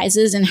enterprises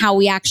and how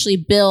we actually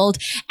build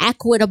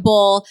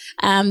equitable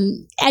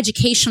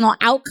educational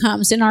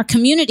outcomes in our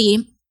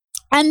community.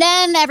 And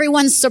then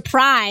everyone's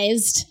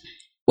surprised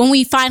when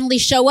we finally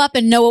show up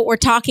and know what we're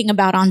talking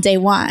about on day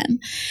one.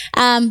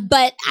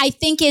 But I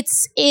think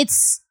it's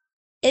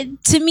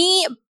to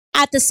me,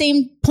 at the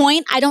same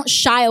point, I don't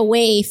shy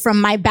away from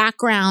my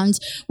background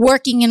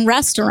working in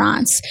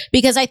restaurants,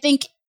 because I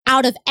think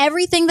out of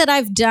everything that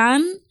I've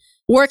done,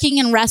 working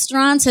in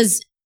restaurants has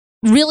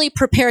really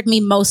prepared me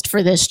most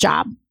for this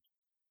job,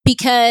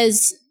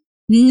 because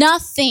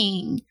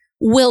nothing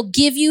will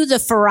give you the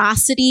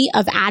ferocity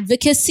of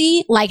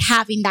advocacy like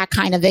having that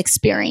kind of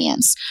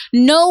experience.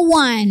 No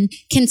one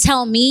can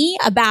tell me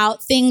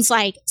about things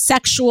like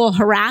sexual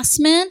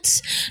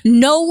harassment.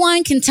 No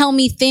one can tell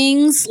me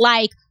things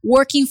like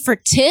working for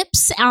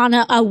tips on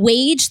a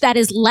wage that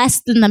is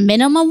less than the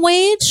minimum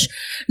wage.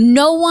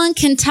 No one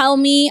can tell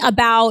me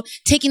about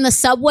taking the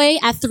subway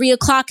at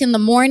 3:00 in the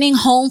morning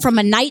home from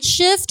a night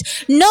shift.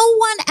 No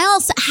one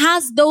else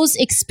has those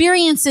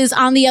experiences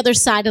on the other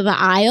side of the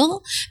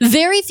aisle.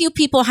 Very few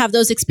people have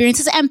those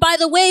experiences. And by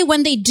the way,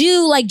 when they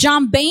do, like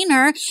John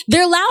Boehner,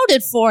 they're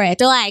lauded for it.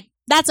 They're like,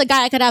 that's a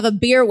guy I could have a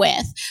beer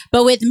with.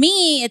 But with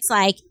me, it's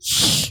like,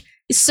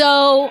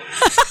 so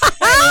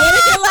what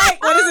is it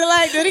like? What is it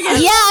like? Do it again.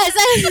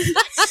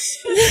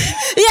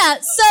 Yeah,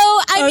 so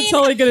I mean,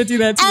 totally gonna do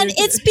that too. And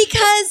it's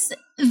because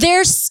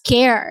they're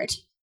scared.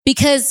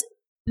 Because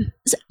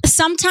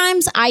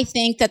sometimes I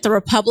think that the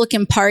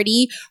Republican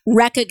Party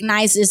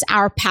recognizes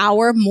our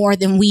power more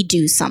than we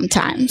do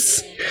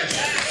sometimes.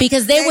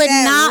 Because they would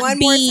not one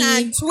be... One more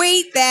time,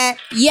 tweet that.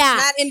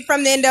 Yeah. Not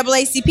from the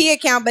NAACP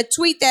account, but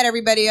tweet that,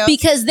 everybody else.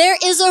 Because there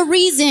is a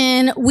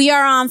reason we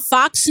are on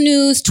Fox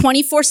News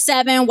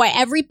 24/7, why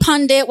every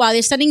pundit, while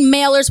they're sending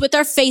mailers with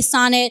our face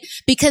on it,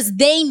 because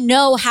they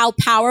know how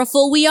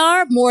powerful we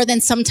are more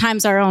than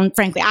sometimes our own,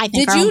 frankly, I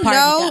think our own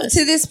party does.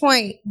 To this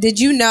point, did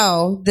you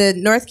know the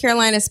North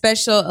Carolina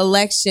special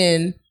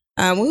election,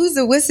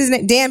 what's his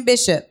name? Dan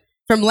Bishop,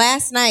 from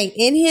last night,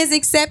 in his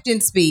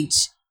acceptance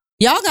speech,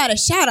 y'all got a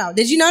shout out.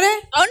 Did you know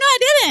that? Oh, no, I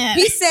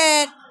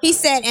didn't. He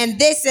said, and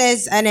this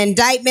is an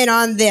indictment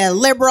on the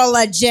liberal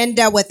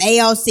agenda with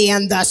AOC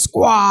and the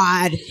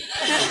squad.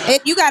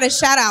 You got a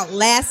shout out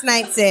last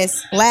night,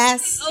 sis. Oh,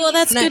 well,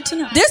 that's good to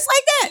know. Just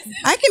like that.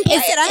 I can play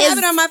it. I have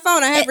it on my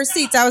phone. I have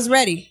receipts. I was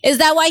ready. Is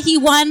that why he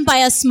won by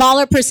a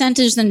smaller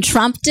percentage than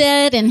Trump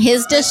did in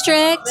his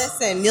district?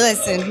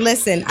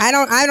 Listen. I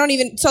don't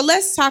even. So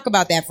let's talk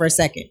about that for a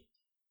second.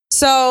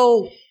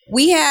 So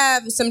we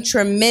have some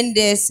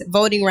tremendous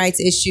voting rights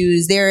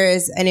issues. There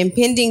is an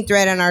impending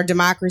threat on our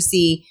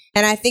democracy.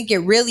 And I think it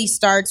really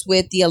starts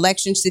with the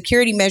election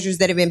security measures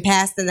that have been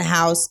passed in the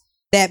House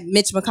that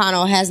Mitch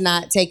McConnell has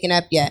not taken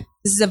up yet.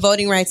 This is a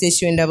voting rights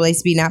issue in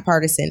NAACP, not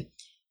partisan.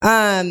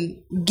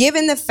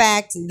 Given the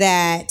fact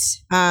that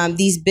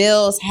these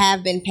bills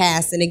have been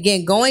passed, and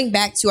again, going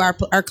back to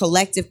our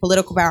collective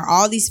political power,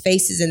 all these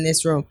faces in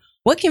this room,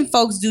 what can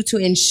folks do to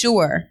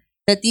ensure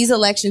that these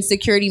election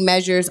security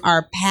measures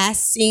are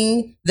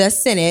passing the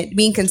Senate,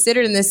 being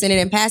considered in the Senate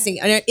and passing?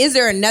 Is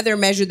there another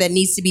measure that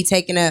needs to be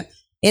taken up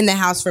in the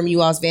House from you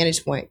all's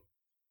vantage point?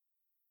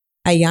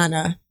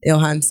 Ayanna,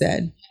 Ilhan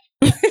said.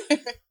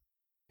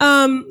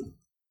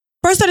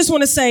 First, I just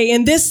want to say,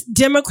 in this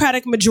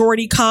Democratic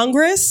majority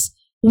Congress,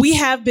 we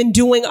have been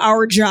doing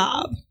our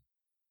job.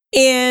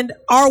 And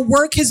our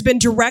work has been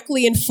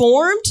directly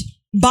informed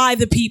by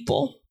the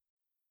people.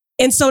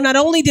 And so not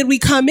only did we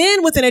come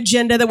in with an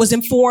agenda that was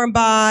informed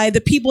by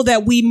the people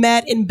that we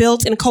met and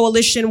built in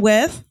coalition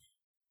with,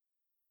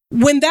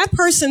 when that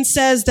person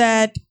says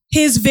that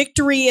his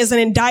victory is an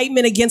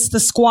indictment against the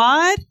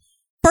squad.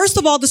 First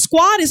of all, the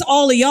squad is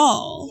all of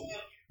y'all.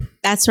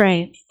 That's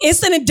right.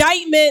 It's an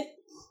indictment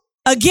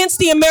against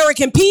the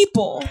American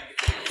people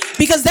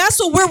because that's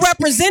what we're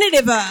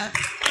representative of.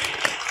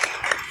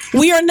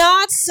 We are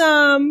not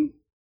some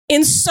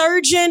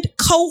insurgent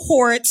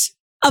cohort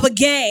of a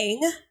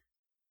gang,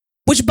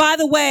 which, by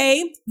the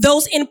way,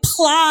 those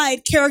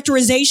implied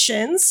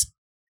characterizations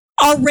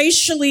are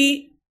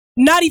racially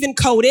not even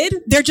coded.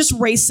 They're just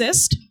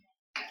racist.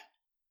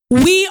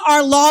 We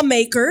are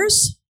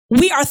lawmakers.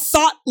 We are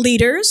thought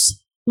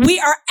leaders. We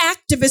are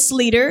activist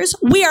leaders.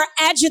 We are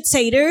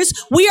agitators.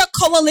 We are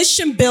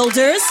coalition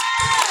builders.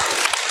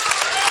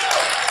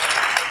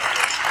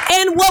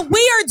 And what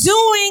we are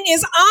doing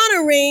is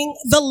honoring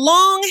the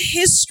long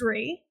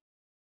history,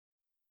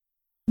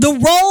 the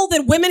role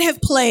that women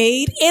have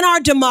played in our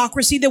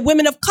democracy, that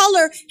women of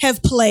color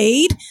have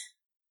played,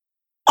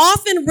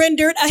 often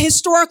rendered a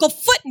historical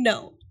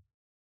footnote.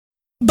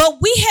 But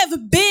we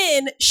have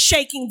been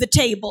shaking the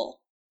table.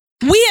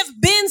 We have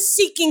been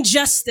seeking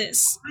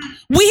justice.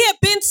 We have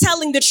been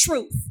telling the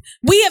truth.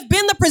 We have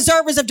been the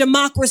preservers of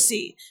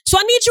democracy. So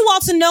I need you all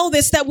to know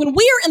this, that when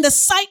we are in the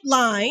sight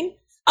line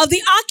of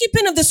the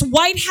occupant of this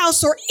White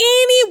House or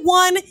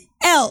anyone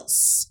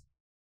else,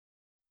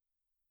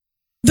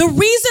 the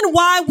reason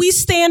why we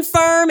stand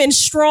firm and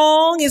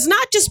strong is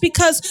not just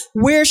because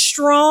we're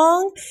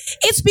strong.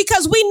 It's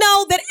because we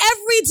know that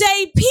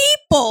everyday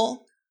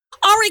people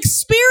are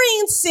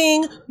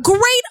experiencing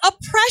great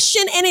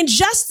oppression and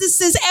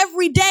injustices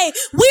every day.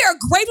 We are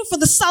grateful for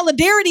the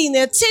solidarity and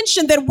the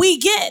attention that we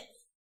get.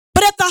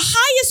 But at the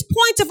highest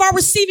point of our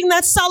receiving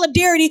that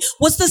solidarity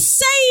was the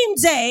same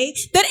day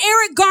that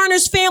Eric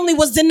Garner's family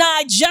was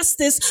denied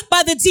justice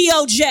by the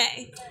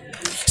DOJ.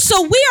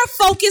 So we are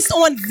focused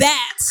on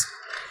that.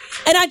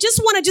 And I just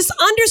want to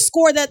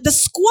underscore that the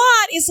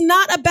squad is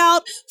not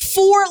about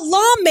 4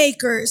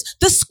 lawmakers.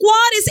 The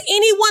squad is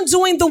anyone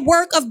doing the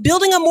work of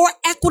building a more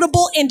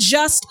equitable and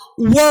just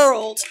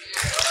world.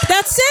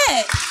 That's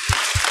it.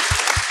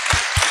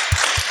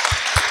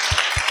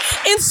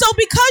 And so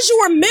because you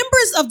are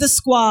members of the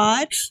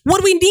squad,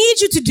 what we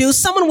need you to do,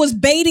 someone was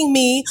baiting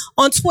me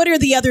on Twitter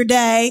the other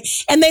day,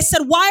 and they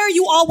said, why are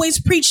you always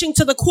preaching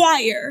to the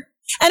choir?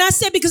 And I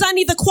said, because I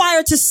need the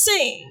choir to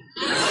sing.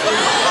 Right?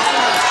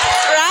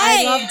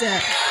 I loved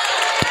it.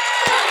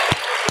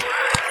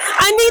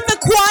 I need the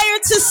choir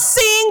to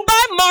sing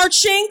by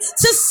marching,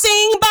 to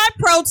sing by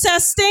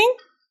protesting,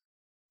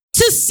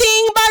 to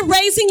sing by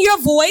raising your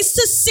voice,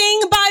 to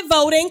sing by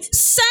voting.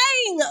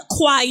 Sing,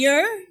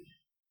 choir.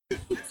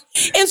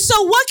 And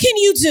so what can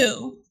you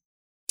do?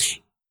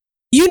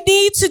 You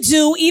need to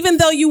do, even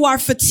though you are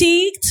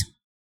fatigued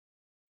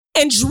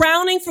and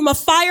drowning from a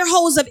fire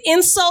hose of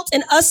insult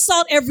and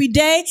assault every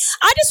day,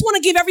 I just want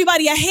to give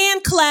everybody a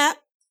hand clap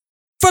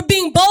for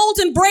being bold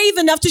and brave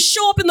enough to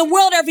show up in the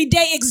world every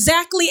day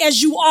exactly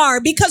as you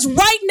are. Because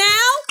right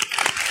now,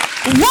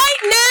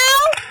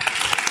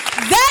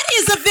 that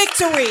is a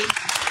victory.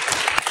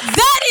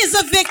 That is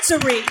a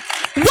victory.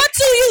 What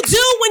do you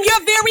do when your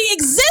very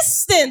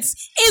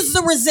existence is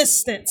the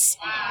resistance?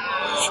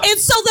 And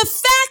so the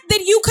fact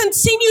that you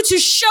continue to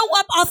show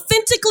up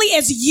authentically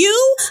as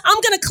you,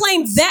 I'm going to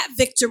claim that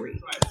victory.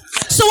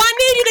 So I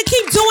need you to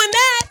keep doing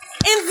that.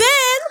 And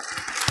then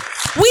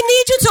we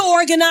need you to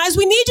organize.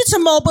 We need you to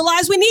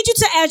mobilize. We need you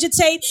to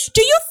agitate.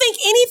 Do you think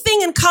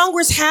anything in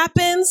Congress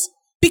happens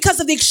because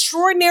of the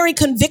extraordinary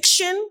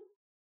conviction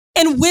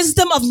and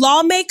wisdom of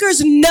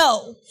lawmakers?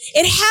 No.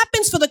 It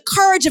happens for the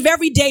courage of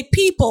everyday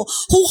people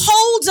who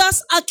hold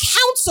us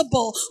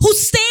accountable, who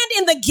stand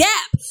in the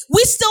gap.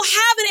 We still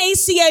have an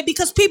ACA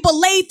because people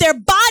laid their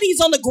bodies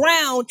on the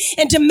ground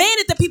and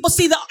demanded that people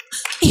see the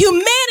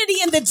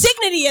humanity and the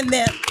dignity in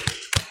them.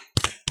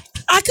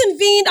 I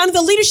convened under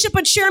the leadership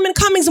of Chairman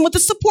Cummings and with the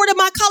support of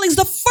my colleagues,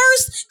 the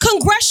first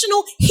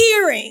congressional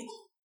hearing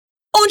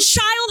on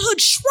childhood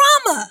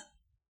trauma.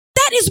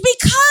 That is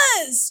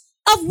because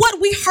of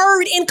what we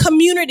heard in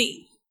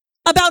community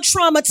about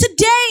trauma.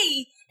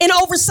 Today, in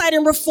Oversight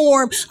and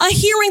Reform, a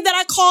hearing that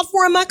I called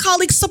for and my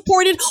colleagues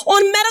supported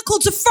on medical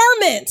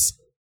deferment.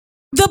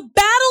 The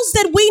battles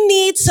that we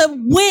need to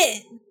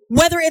win,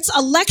 whether it's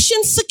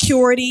election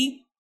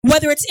security,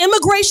 whether it's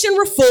immigration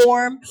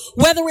reform,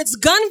 whether it's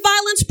gun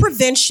violence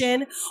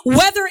prevention,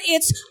 whether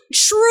it's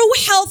true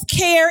health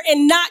care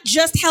and not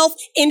just health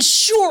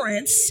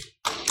insurance.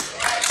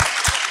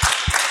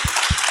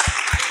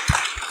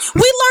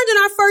 We learned in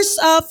our first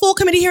full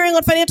committee hearing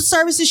on financial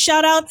services,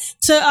 shout out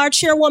to our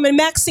chairwoman,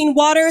 Maxine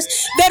Waters,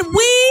 that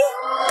we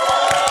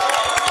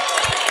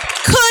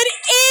could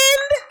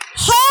end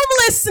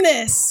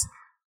homelessness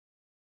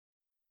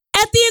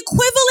at the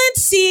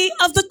equivalency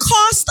of the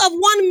cost of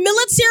one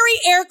military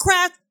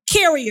aircraft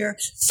carrier.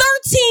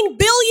 $13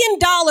 billion.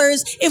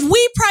 If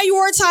we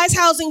prioritize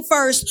housing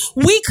first,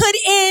 we could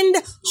end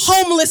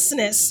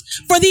homelessness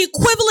for the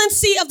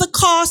equivalency of the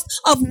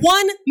cost of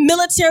one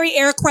military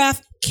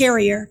aircraft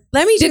carrier.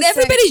 Did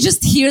everybody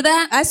just hear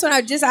that? That's what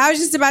I was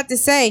just about to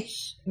say.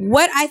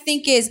 What I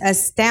think is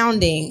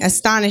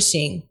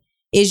astonishing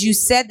is you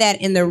said that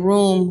and the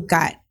room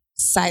got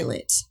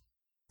silent.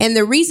 And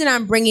the reason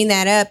I'm bringing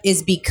that up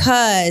is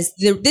because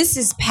this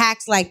is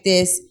packed like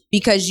this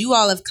because you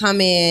all have come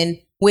in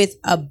with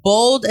a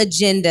bold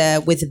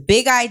agenda with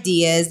big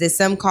ideas that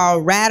some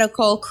call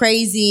radical,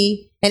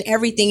 crazy, and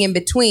everything in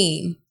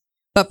between.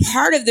 But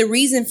part of the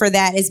reason for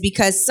that is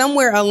because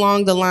somewhere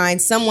along the line,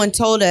 someone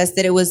told us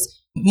that it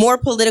was more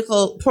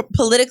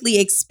politically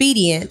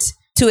expedient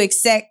to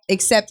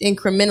accept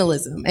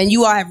incrementalism. And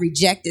you all have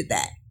rejected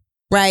that,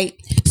 right?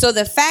 So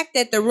the fact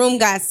that the room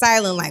got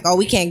silent, like, oh,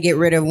 we can't get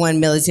rid of one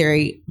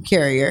military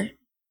carrier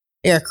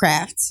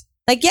aircraft.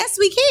 Like, yes,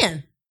 we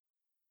can.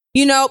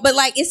 You know, but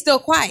like, it's still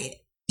quiet.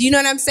 Do you know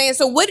what I'm saying?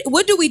 So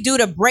what do we do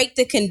to break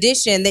the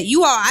condition that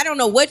you all, I don't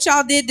know what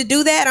y'all did to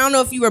do that. I don't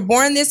know if you were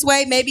born this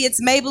way. Maybe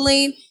it's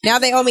Maybelline. Now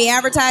they owe me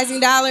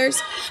advertising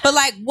dollars. But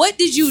like, what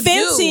did you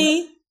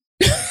Fancy.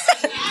 do?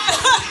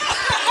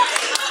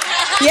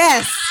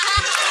 Yes.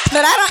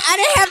 But I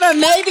didn't have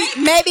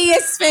a maybe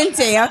it's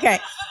Fenty. Okay.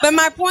 But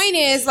my point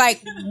is, like,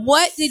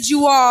 what did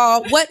you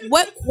all,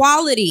 what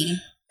quality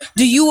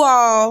do you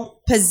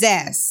all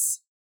possess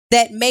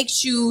that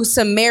makes you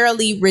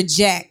summarily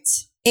reject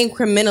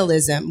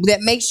incrementalism, that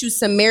makes you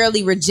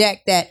summarily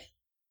reject that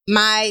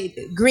my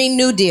Green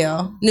New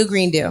Deal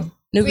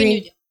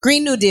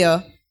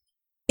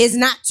is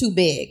not too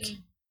big?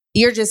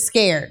 You're just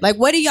scared. Like,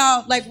 what do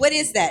y'all, like, what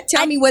is that?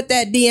 Tell me what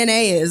that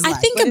DNA is. I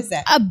like. think what is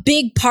that? a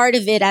big part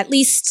of it, at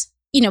least,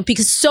 you know,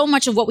 because so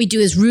much of what we do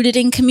is rooted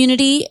in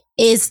community,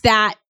 is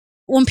that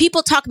when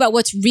people talk about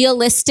what's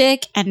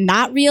realistic and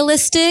not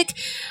realistic,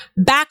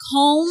 back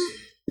home,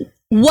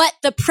 what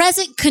the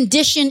present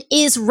condition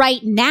is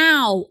right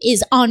now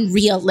is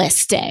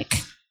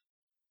unrealistic.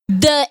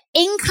 The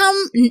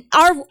income,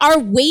 our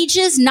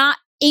wages not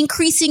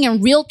increasing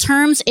in real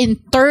terms in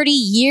 30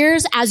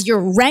 years as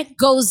your rent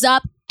goes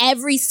up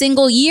every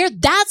single year,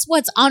 that's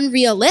what's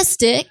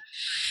unrealistic.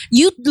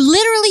 You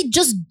literally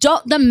just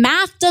don't, the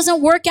math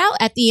doesn't work out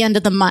at the end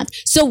of the month.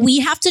 So we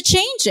have to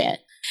change it.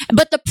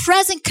 But the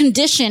present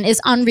condition is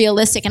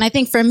unrealistic. And I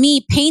think for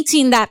me,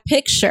 painting that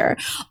picture,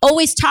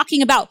 always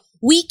talking about,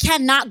 we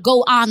cannot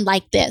go on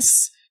like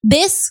this.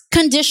 This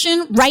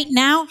condition right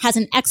now has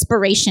an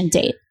expiration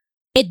date.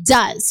 It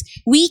does.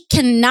 We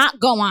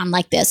cannot go on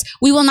like this.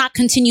 We will not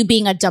continue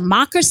being a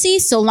democracy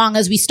so long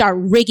as we start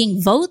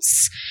rigging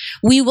votes.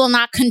 We will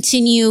not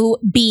continue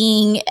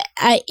being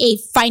a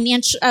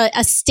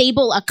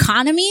stable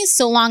economy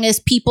so long as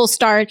people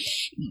start,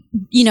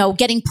 you know,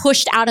 getting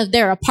pushed out of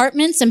their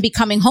apartments and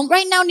becoming home.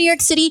 Right now, New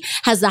York City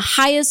has the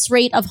highest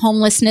rate of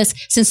homelessness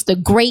since the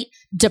Great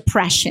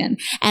Depression.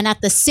 And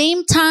at the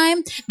same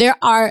time, there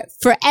are,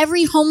 for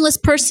every homeless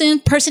person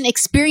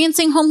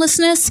experiencing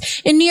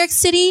homelessness in New York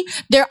City,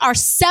 there are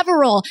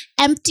several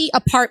empty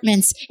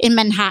apartments in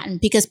Manhattan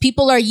because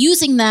people are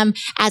using them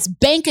as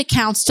bank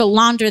accounts to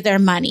launder their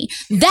money.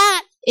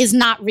 That is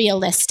not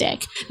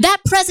realistic. That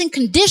present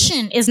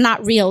condition is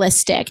not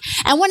realistic.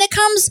 And when it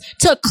comes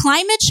to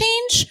climate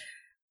change,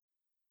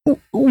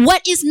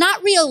 what is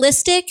not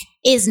realistic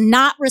is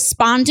not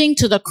responding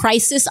to the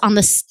crisis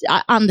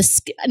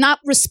not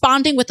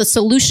responding with a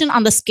solution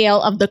on the scale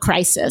of the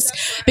crisis.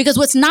 Because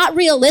what's not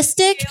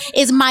realistic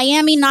is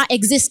Miami not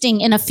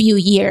existing in a few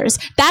years.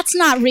 That's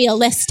not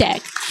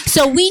realistic.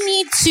 So we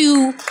need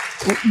to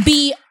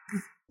be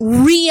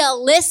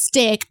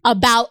realistic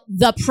about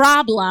the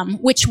problem,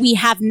 which we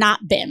have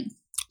not been.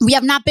 We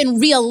have not been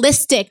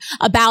realistic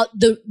about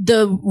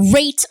the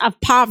rate of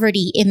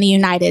poverty in the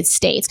United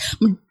States.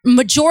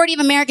 Majority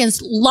of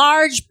Americans,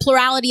 large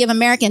plurality of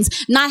Americans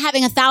not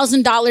having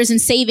 $1,000 in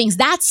savings,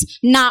 that's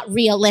not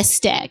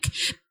realistic.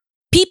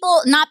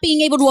 People not being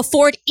able to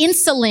afford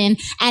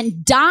insulin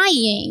and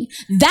dying,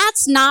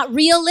 that's not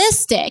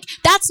realistic.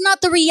 That's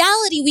not the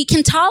reality we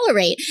can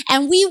tolerate.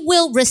 And we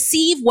will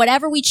receive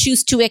whatever we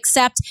choose to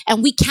accept,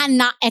 and we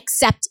cannot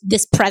accept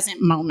this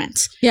present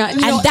moment. Yeah,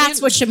 and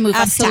that's what should move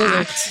us to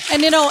act.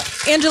 And, you know,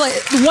 Angela,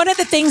 one of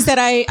the things that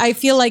I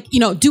feel like, you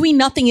know, doing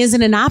nothing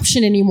isn't an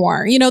option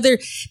anymore. You know,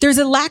 there's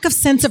a lack of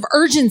sense of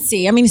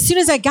urgency. I mean, as soon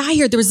as I got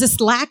here, there was this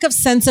lack of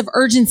sense of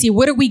urgency.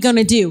 What are we going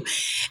to do?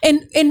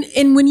 And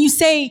when you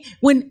say,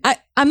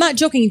 I'm not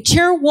joking,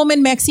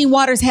 Chairwoman Maxine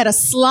Waters had a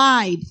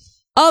slide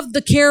of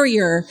the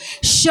carrier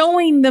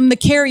showing them the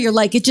carrier,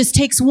 like it just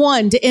takes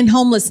one to end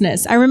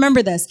homelessness. I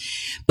remember this,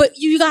 but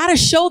you got to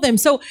show them.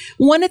 So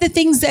one of the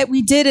things that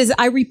we did is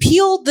I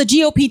repealed the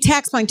GOP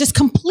tax plan, just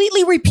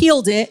completely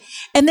repealed it,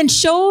 and then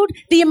showed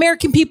the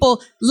American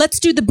people,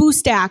 let's do the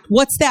Boost Act.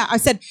 What's that? I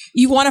said,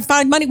 you want to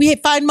find money? We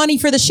had found money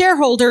for the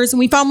shareholders and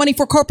we found money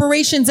for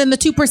corporations and the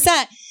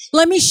 2%.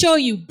 Let me show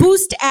you.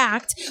 Boost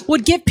Act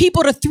would give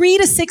people a $3,000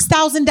 to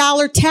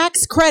 $6,000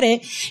 tax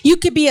credit. You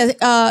could be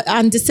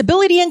on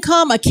disability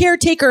income, a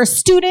caretaker, a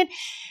student.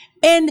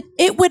 and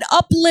it would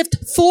uplift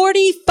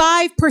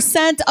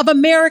 45% of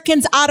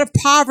Americans out of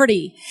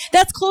poverty.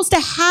 That's close to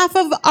half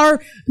of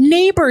our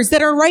neighbors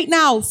that are right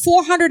now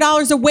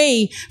 $400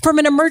 away from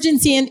an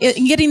emergency and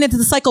getting into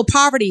the cycle of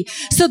poverty.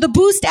 So the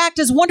Boost Act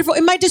is wonderful.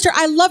 In my district,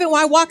 I love it.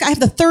 When I walk, I have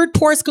the third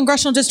poorest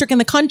congressional district in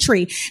the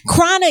country.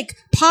 Chronic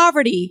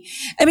poverty.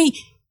 I mean,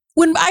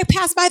 when I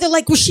pass by, they're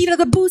like, Rashida,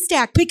 the Boost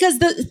Act, because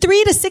the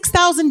 $3,000 to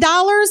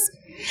 $6,000,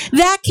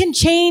 that can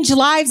change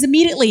lives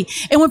immediately.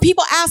 And when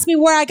people ask me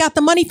where I got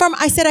the money from,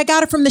 I said I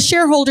got it from the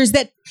shareholders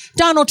that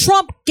Donald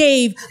Trump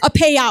gave a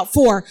payout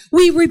for.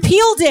 We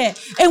repealed it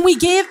and we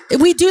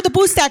do the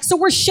Boost Act. So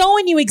we're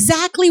showing you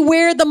exactly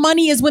where the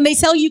money is. When they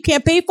tell you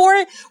can't pay for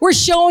it, we're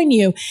showing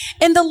you.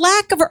 And the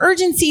lack of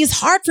urgency is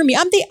hard for me.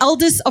 I'm the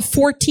eldest of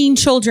 14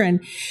 children.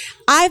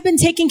 I've been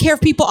taking care of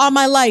people all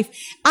my life.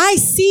 I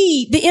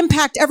see the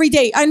impact every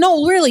day. I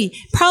know, really,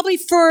 probably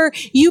for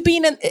you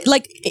being on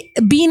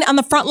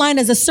the front line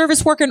as a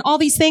service worker and all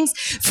these things.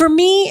 For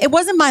me, it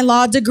wasn't my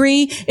law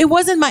degree. It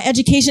wasn't my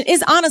education.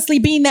 It's honestly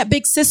being that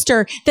big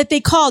sister that they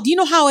called. You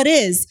know how it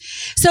is.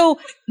 So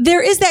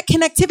there is that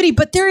connectivity,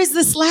 but there is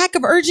this lack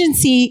of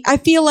urgency. I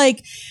feel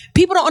like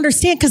people don't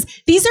understand because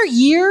these are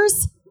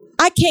years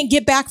I can't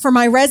get back for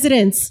my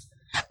residents.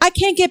 I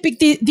can't get back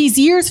these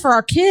years for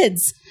our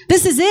kids.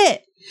 This is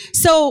it.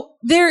 So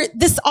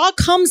this all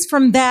comes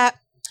from that,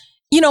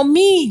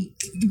 me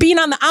being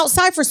on the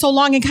outside for so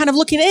long and kind of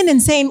looking in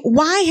and saying,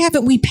 why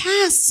haven't we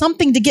passed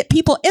something to get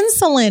people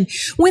insulin?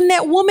 When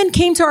that woman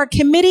came to our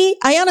committee,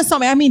 Ayanna saw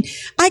me.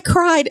 I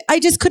cried.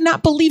 I just could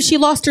not believe she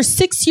lost her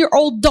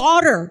 6-year-old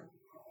daughter.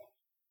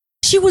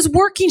 She was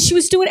working. She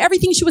was doing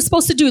everything she was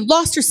supposed to do.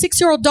 Lost her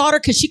 6-year-old daughter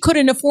because she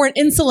couldn't afford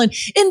insulin.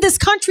 In this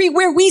country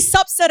where we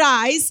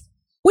subsidize,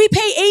 we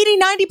pay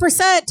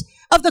 80-90%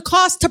 of the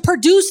cost to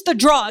produce the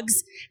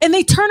drugs, and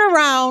they turn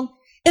around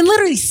and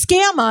literally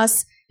scam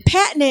us,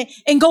 patent it,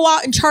 and go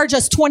out and charge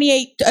us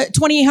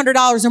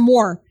 $2,800 or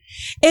more.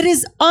 It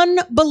is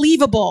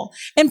unbelievable.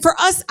 And for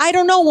us, I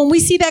don't know, when we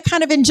see that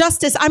kind of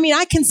injustice,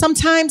 I can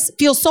sometimes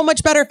feel so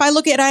much better if I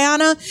look at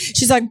Ayanna.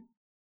 She's like,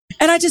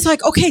 and I just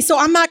like, okay, so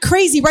I'm not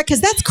crazy, right? Because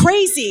that's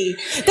crazy.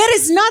 That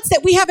is nuts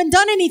that we haven't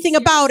done anything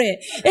about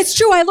it. It's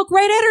true. I look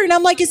right at her and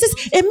I'm like, this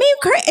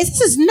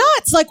is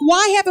nuts. Like,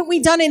 why haven't we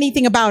done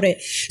anything about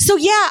it? So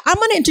yeah, I'm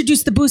going to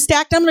introduce the Boost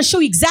Act. I'm going to show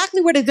you exactly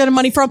where they got the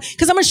money from,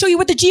 because I'm going to show you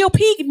what the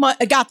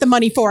GOP got the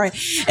money for it.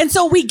 And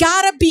so we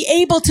got to be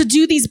able to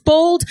do these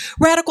bold,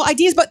 radical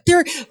ideas, but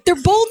they're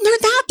bold and they're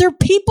not. They're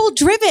people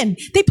driven.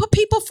 They put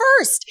people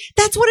first.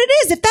 That's what it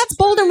is. If that's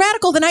bold and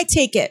radical, then I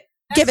take it.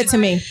 Give it to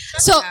me.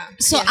 So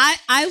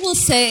I will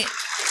say,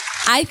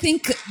 I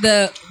think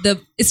the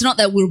it's not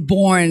that we're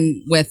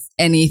born with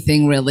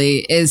anything really,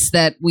 is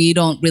that we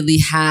don't really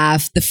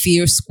have the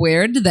fear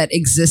squared that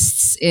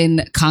exists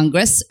in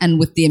Congress and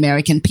with the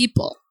American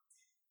people.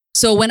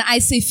 So when I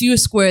say fear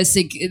squared,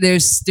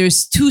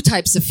 there's two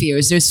types of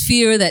fears. There's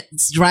fear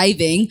that's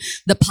driving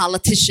the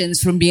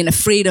politicians from being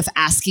afraid of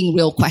asking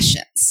real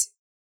questions.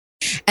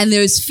 And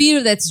there's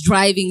fear that's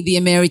driving the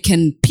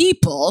American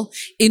people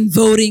in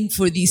voting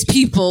for these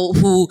people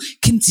who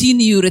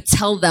continue to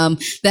tell them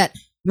that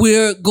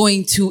we're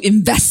going to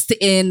invest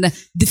in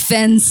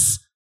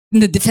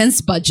the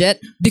defense budget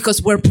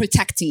because we're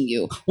protecting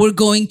you. We're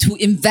going to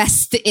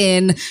invest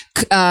in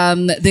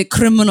the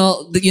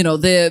criminal,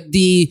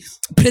 the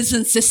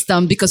prison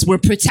system because we're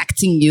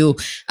protecting you.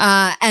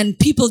 And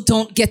people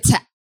don't get to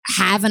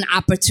have an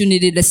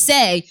opportunity to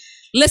say,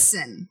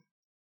 listen,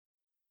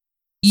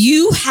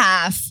 you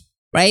have,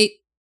 right,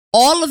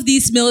 all of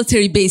these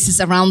military bases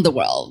around the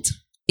world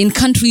in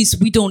countries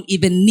we don't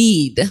even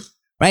need,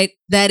 right?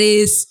 That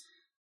is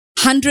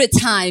 100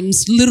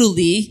 times,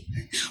 literally,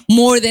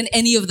 more than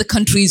any of the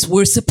countries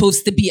we're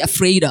supposed to be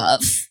afraid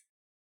of.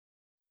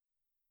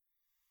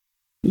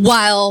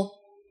 While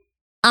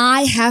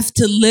I have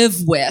to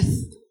live with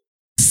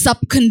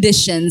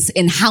subconditions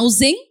in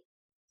housing,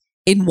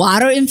 in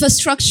water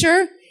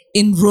infrastructure,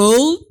 in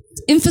road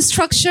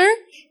infrastructure,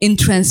 in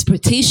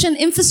transportation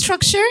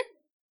infrastructure,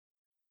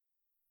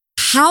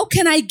 how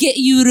can I get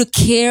you to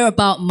care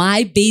about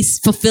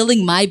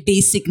fulfilling my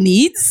basic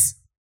needs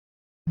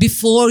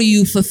before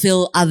you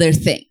fulfill other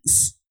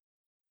things?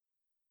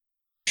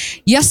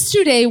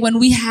 Yesterday, when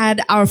we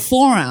had our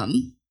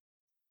forum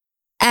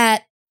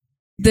at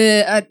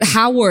the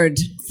Howard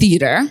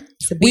Theater,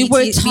 we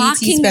were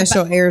talking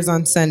special airs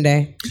on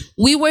Sunday.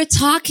 We were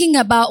talking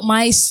about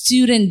my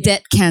student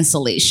debt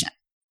cancellation.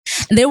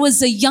 There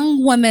was a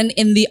young woman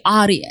in the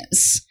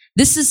audience.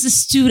 This is a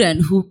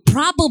student who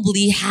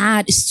probably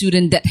had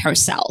student debt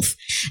herself.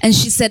 And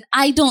she said,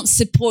 I don't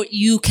support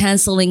you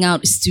canceling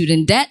out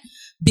student debt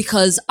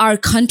because our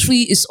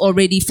country is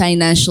already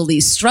financially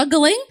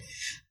struggling.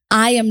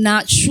 I am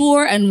not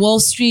sure, and Wall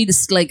Street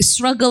is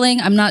struggling.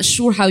 I'm not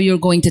sure how you're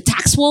going to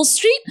tax Wall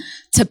Street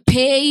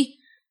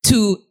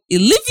to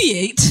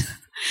alleviate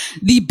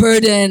the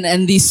burden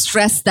and the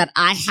stress that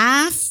I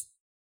have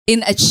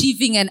in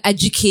achieving an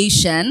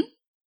education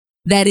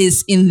that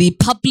is in the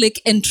public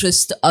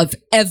interest of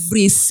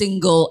every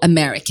single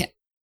American.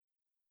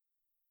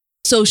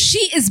 So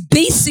she is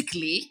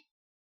basically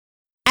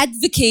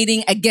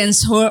advocating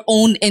against her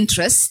own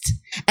interest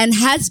and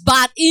has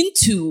bought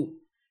into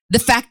the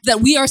fact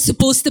that we are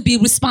supposed to be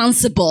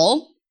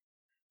responsible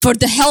for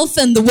the health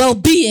and the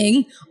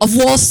well-being of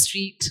Wall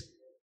Street.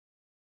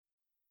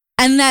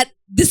 And that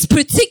this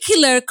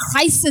particular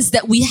crisis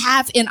that we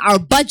have in our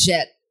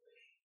budget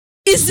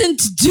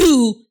isn't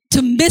due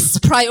to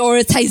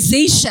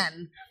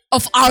misprioritization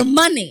of our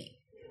money.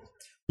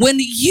 When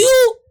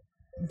you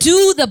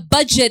do the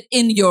budget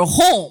in your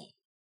home,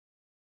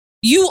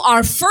 you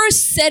are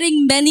first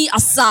setting money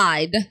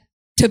aside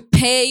to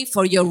pay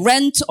for your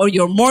rent or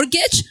your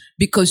mortgage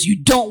because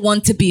you don't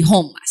want to be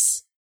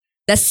homeless.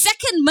 The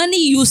second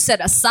money you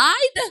set aside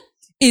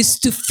is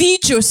to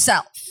feed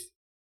yourself.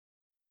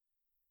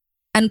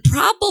 And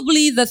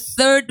probably the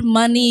third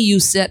money you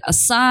set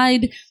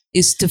aside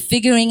is to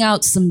figuring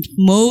out some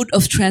mode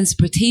of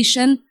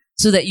transportation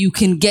so that you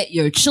can get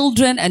your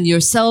children and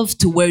yourself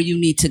to where you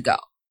need to go.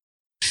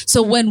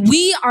 So when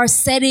we are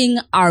setting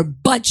our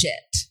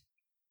budget,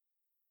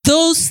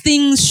 those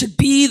things should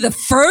be the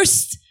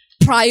first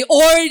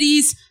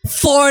priorities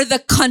for the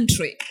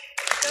country.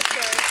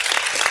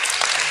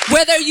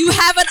 Whether you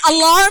have an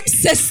alarm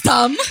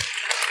system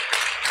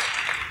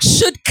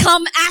should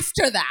come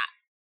after that.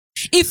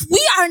 If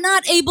we are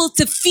not able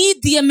to feed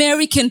the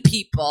American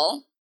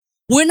people,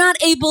 we're not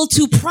able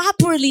to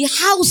properly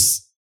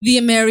house the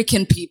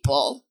American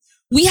people.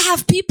 We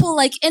have people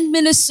like in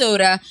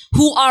Minnesota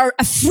who are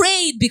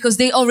afraid because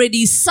they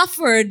already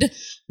suffered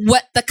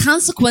what the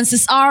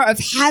consequences are of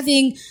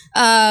having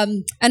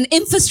an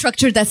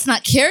infrastructure that's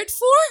not cared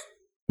for.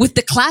 With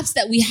the collapse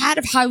that we had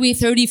of Highway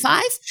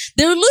 35,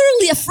 they're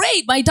literally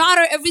afraid. My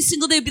daughter every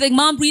single day would be like,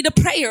 Mom, read a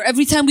prayer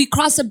every time we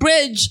cross a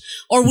bridge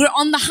or we're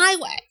on the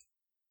highway,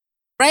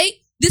 right?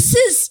 This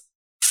is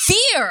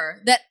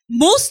fear that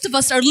most of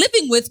us are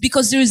living with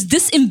because there is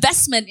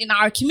disinvestment in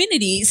our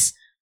communities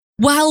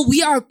while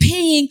we are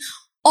paying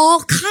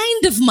all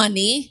kind of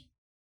money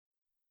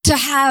to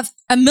have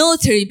a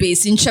military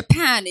base in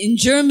Japan, in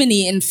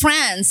Germany, in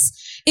France,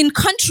 in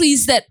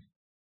countries that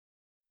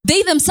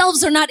they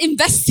themselves are not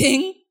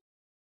investing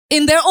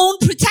in their own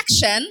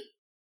protection.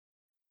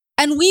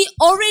 And we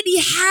already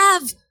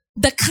have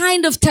the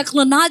kind of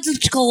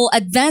technological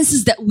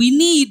advances that we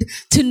need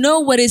to know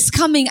what is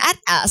coming at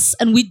us,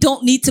 and we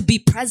don't need to be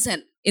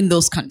present in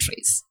those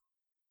countries.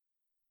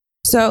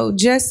 So we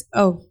just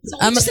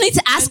need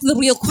to ask the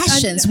real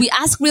questions. We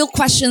ask real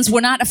questions. We're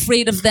not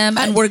afraid of them,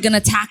 and we're going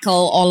to tackle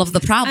all of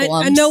the problems.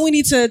 I know we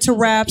need to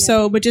wrap,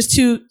 but just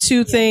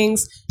two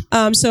things.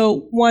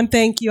 So one,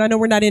 thank you. I know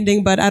we're not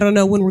ending, but I don't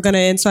know when we're going to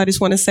end. So I just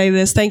want to say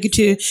this. Thank you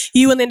to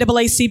you and the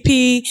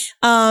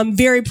NAACP.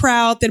 Very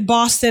proud that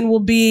Boston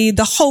will be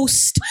the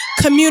host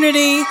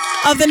community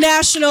of the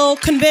National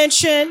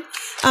Convention.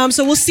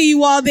 So we'll see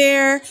you all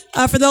there.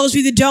 For those of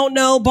you that don't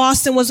know,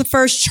 Boston was the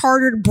first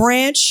chartered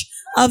branch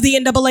of the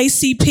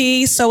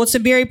NAACP. So it's a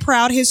very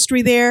proud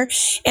history there.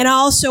 And I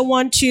also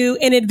want to,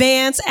 in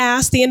advance,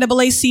 ask the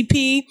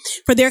NAACP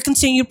for their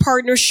continued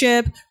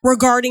partnership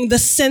regarding the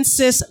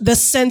census.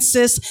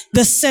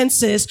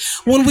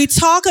 When we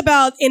talk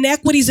about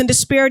inequities and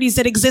disparities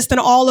that exist in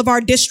all of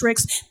our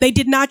districts, they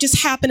did not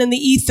just happen in the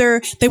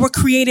ether. They were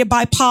created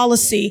by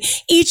policy.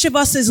 Each of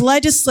us is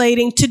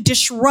legislating to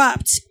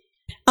disrupt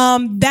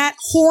that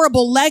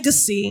horrible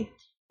legacy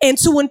and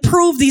to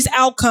improve these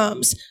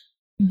outcomes.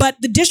 But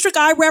the district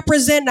I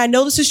represent, and I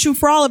know this is true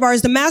for all of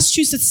ours, the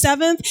Massachusetts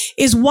 7th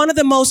is one of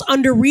the most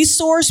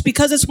under-resourced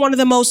because it's one of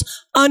the most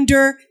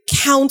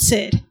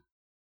under-counted.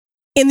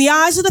 In the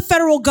eyes of the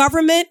federal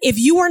government, if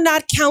you are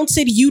not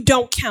counted, you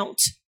don't count.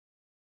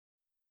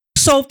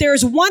 So if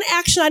there's one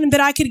action item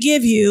that I could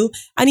give you,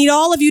 I need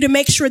all of you to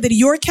make sure that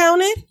you're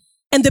counted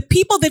and the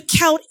people that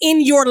count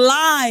in your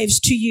lives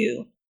to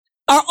you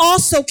are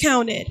also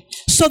counted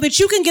so that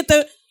you can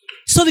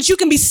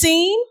be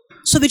seen,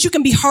 so that you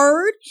can be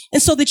heard,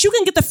 and so that you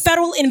can get the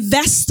federal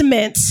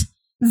investment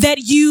that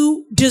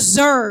you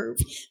deserve.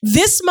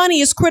 This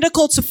money is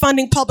critical to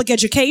funding public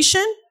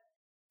education,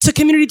 to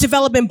community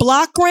development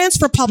block grants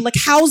for public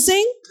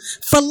housing,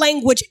 for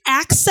language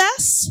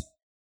access,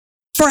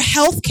 for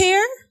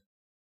healthcare.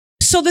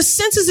 So the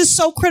census is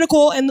so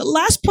critical. And the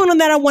last point on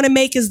that I want to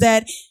make is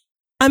that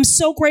I'm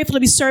so grateful to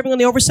be serving on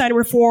the Oversight and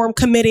Reform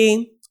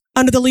Committee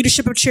under the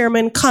leadership of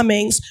Chairman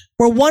Cummings,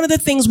 where one of the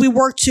things we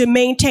work to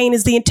maintain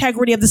is the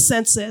integrity of the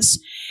census.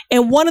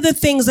 And one of the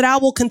things that I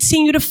will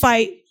continue to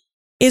fight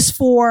is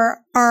for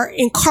our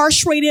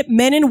incarcerated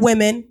men and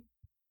women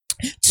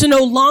to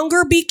no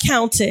longer be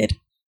counted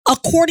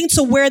according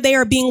to where they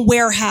are being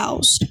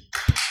warehoused.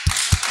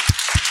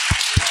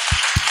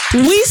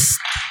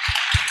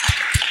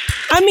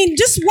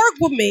 Just work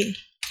with me.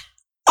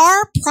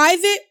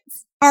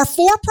 Our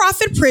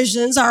for-profit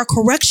prisons, our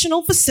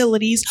correctional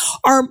facilities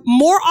are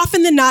more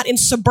often than not in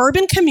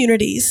suburban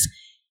communities,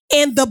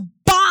 and the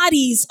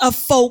bodies of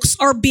folks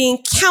are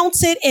being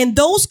counted, and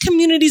those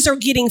communities are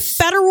getting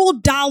federal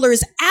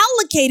dollars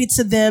allocated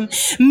to them.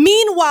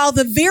 Meanwhile,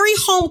 the very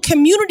home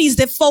communities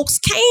that folks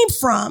came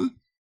from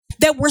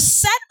that were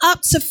set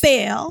up to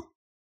fail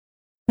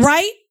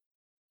right?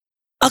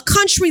 A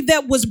country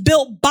that was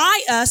built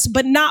by us,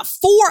 but not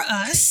for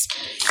us.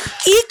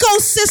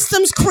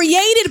 Ecosystems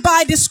created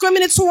by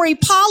discriminatory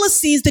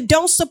policies that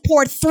don't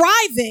support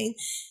thriving.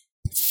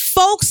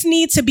 Folks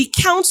need to be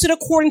counted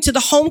according to the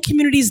home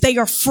communities they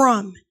are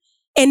from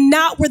and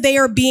not where they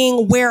are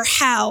being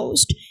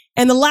warehoused.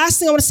 And the last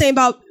thing I want to say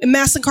about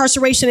mass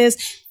incarceration is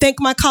thank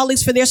my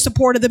colleagues for their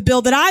support of the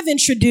bill that I've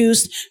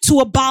introduced to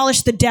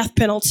abolish the death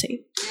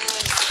penalty.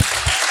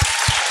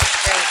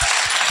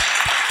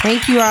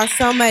 Thank you all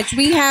so much.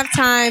 We have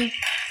time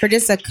for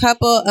just a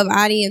couple of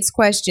audience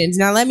questions.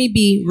 Now, let me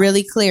be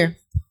really clear.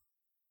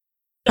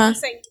 Huh?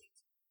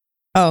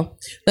 Oh,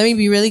 let me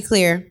be really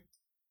clear.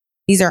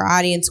 These are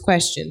audience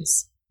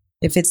questions.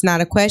 If it's not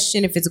a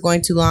question, if it's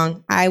going too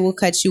long, I will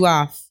cut you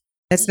off.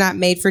 That's not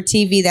made for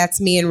TV. That's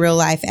me in real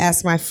life.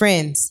 Ask my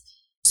friends.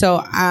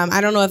 So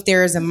I don't know if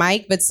there is a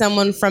mic, but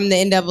someone from the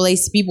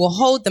NAACP will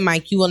hold the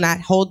mic. You will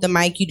not hold the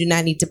mic. You do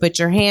not need to put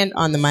your hand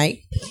on the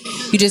mic.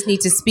 You just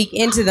need to speak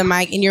into the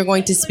mic, and you're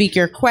going to speak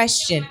your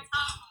question.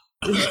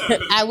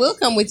 I will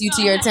come with you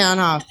to your town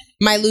hall.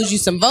 Might lose you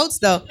some votes,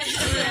 though.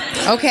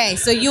 Okay,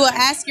 so you will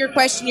ask your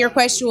question. Your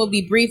question will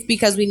be brief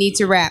because we need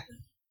to wrap.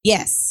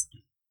 Yes.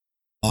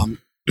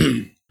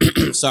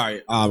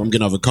 Sorry, I'm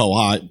getting over a cold.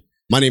 Hi,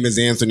 my name is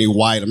Anthony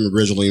White. I'm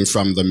originally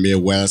from the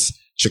Midwest,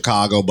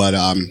 Chicago, but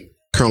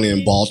currently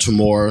in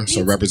Baltimore,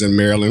 so represent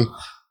Maryland.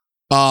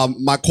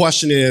 My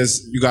question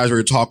is, you guys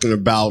were talking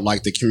about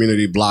like the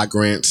community block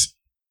grants.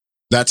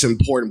 That's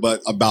important,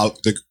 but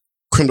about the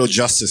criminal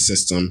justice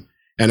system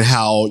and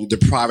how the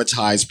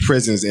privatized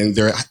prisons, and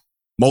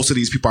most of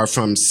these people are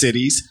from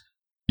cities,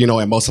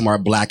 and most of them are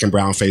black and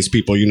brown faced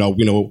people.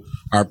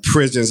 Our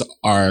prisons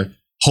are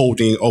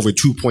holding over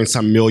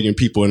 2.some million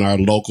people in our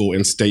local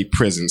and state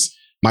prisons.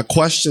 My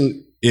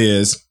question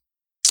is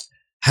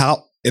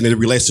how, and it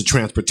relates to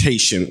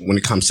transportation when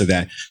it comes to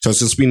that. So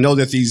since we know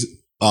that these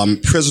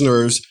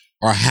prisoners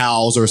are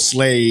housed, or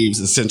slaves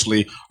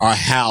essentially are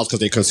housed because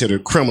they're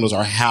considered criminals,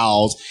 are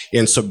housed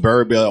in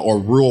suburbia or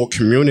rural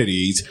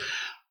communities,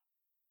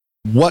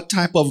 what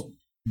type of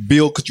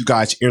bill could you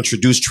guys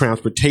introduce,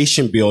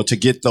 transportation bill, to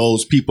get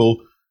those people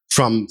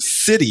from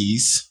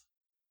cities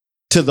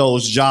to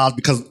those jobs?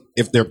 Because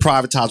if they're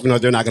privatized, we know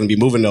they're not going to be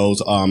moving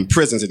those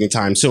prisons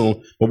anytime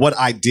soon. But what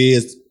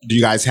ideas do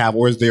you guys have,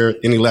 or is there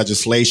any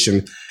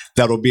legislation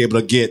that will be able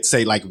to get,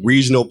 say, like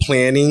regional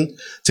planning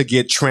to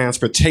get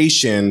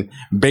transportation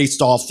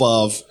based off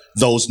of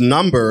those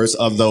numbers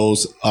of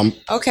those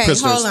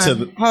prisoners?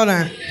 Hold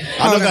on.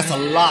 I know that's a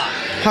lot.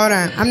 Hold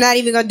on. I'm not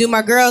even going to do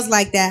my girls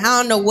like that.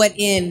 I don't know what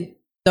in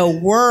the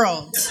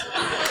world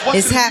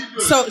is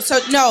happening.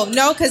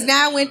 No, because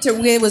now I went to,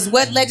 it was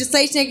what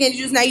legislation can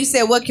you use. Now you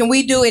said, what can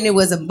we do? And it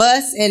was a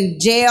bus and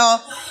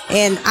jail,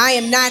 and I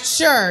am not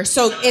sure.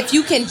 So if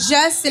you can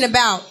just in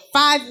about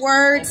 5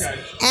 words,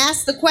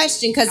 ask the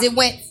question, because it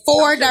went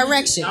 4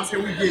 directions. How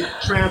can we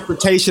get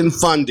transportation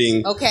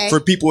funding for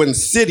people in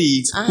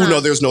cities who know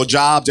there's no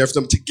jobs there for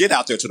them to get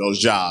out there to those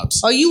jobs?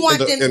 Oh, you want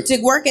them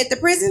to work at the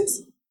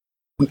prisons?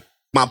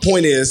 My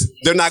point is,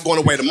 they're not going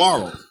away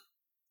tomorrow.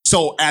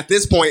 So at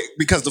this point,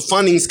 because the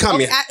funding's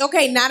coming.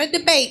 Okay, not a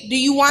debate. Do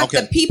you want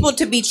the people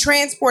to be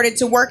transported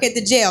to work at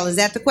the jail? Is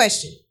that the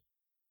question?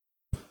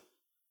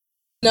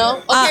 No?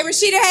 Okay,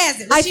 Rashida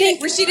has it. I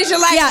think Rashida's your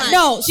lifeline. Yeah,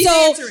 no. She's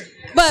answering.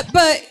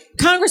 But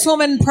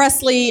Congresswoman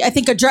Pressley, I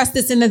think, addressed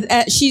this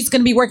she's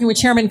going to be working with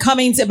Chairman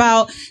Cummings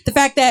about the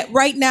fact that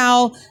right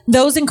now,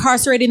 those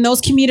incarcerated in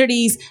those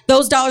communities,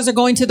 those dollars are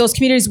going to those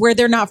communities where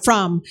they're not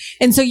from.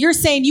 And so you're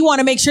saying you want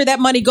to make sure that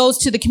money goes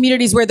to the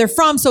communities where they're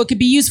from so it could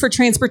be used for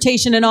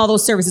transportation and all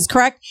those services,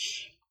 correct?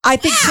 I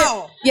think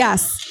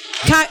yes.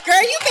 Girl, you've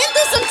been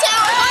through some town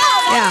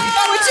hall.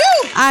 Yeah. With you.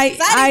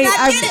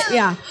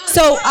 I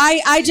So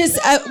I just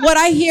what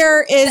I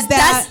hear is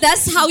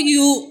that's how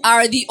you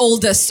are the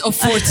oldest of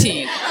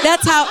 14.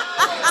 That's how.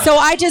 So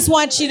I just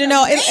want you to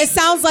know. It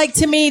sounds like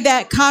to me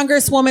that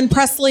Congresswoman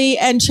Pressley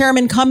and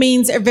Chairman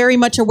Cummings are very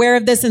much aware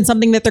of this and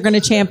something that they're going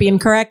to champion.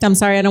 Correct? I'm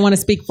sorry, I don't want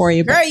to speak for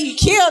you. Girl, you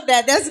killed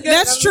that. That's good.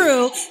 That's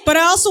true. But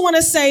I also want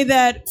to say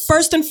that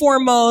first and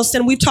foremost,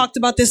 and we've talked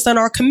about this on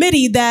our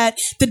committee, that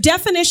the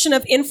definition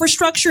of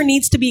infrastructure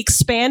needs to be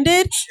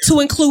expanded to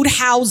include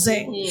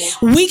housing.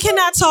 We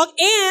cannot talk,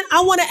 and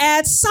I want to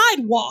add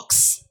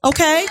sidewalks,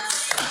 okay?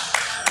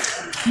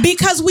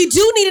 Because we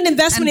do need an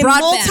investment in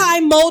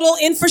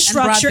multimodal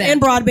infrastructure and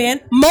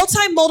broadband,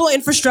 multimodal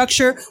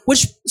infrastructure,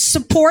 which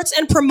supports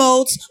and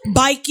promotes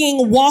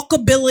biking,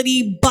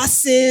 walkability,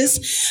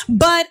 buses.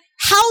 But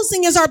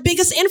housing is our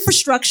biggest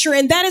infrastructure,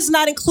 and that is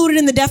not included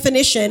in the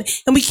definition.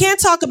 And we can't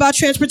talk about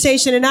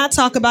transportation and not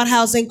talk about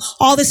housing.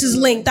 All this is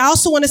linked. I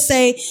also want to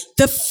say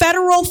the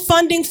federal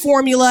funding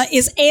formula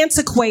is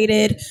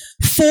antiquated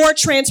for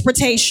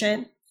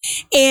transportation.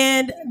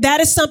 And that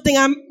is something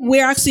I'm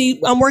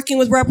working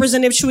with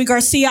Representative Chuy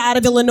Garcia out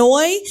of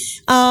Illinois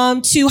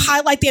to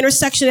highlight the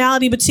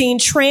intersectionality between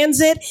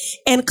transit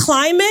and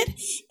climate,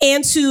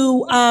 and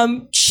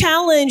to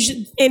challenge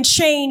and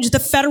change the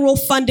federal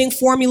funding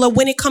formula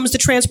when it comes to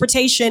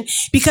transportation,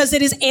 because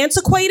it is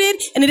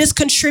antiquated and it is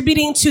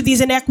contributing to these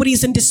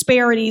inequities and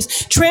disparities.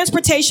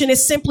 Transportation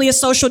is simply a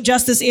social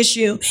justice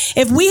issue.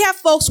 If we have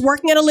folks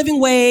working at a living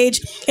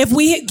wage, if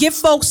we give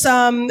folks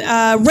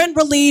rent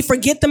relief or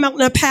get them out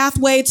in a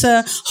pathway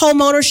to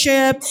home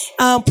ownership,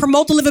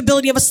 promote the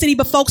livability of a city,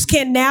 but folks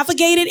can't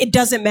navigate it, it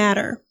doesn't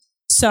matter.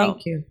 So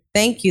Thank you.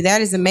 Thank you.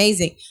 That is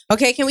amazing.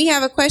 Okay, can we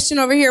have a question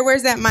over here?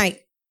 Where's that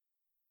mic?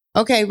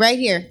 Okay, right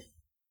here.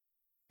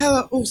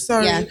 Hello. Oh,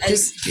 sorry. Yeah,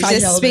 just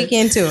speak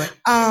into it.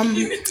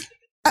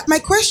 My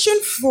question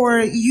for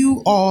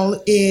you all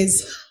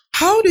is,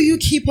 how do you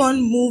keep on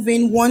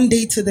moving one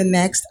day to the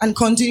next and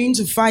continuing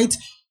to fight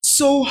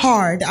so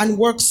hard and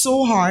work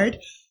so hard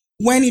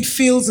when it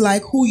feels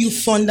like who you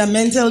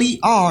fundamentally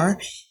are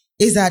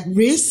is at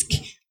risk?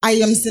 I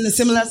am in a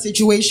similar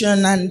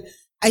situation, and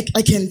I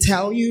can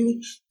tell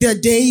you there are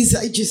days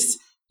I just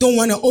don't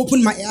want to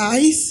open my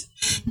eyes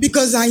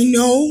because I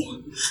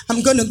know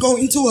I'm going to go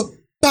into a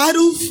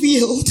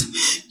battlefield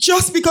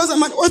just because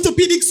I'm an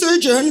orthopedic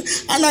surgeon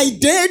and I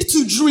dared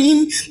to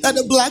dream that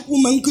a black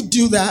woman could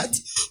do that.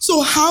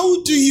 So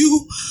how do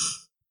you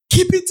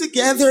keep it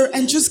together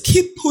and just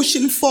keep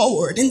pushing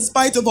forward in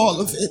spite of all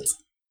of it?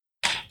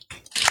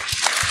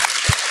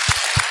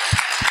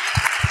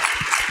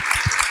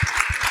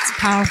 It's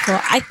powerful.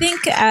 I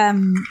think,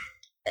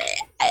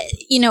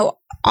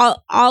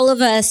 all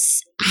of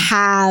us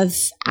have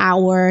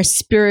our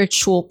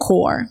spiritual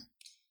core,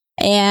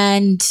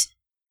 and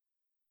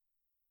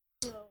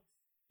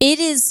it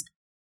is,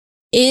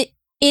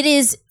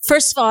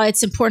 first of all,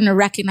 it's important to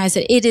recognize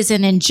that it is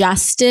an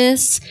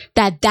injustice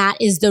that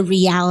is the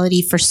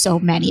reality for so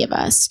many of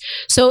us.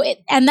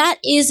 And that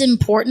is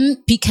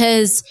important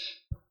because,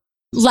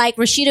 like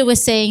Rashida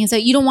was saying, is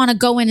that you don't want to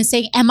go in and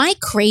say, am I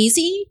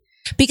crazy?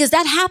 Because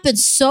that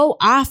happens so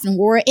often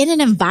where we're in an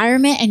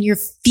environment and you're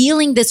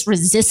feeling this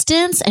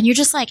resistance and you're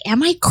just like,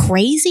 am I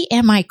crazy?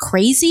 Am I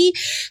crazy?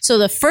 So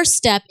the first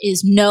step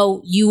is,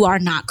 no, you are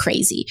not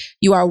crazy.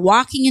 You are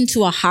walking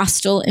into a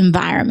hostile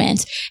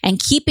environment,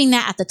 and keeping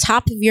that at the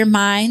top of your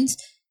mind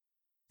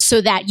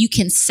so that you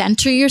can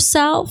center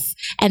yourself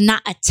and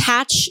not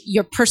attach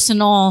your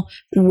personal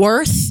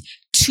worth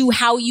to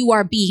how you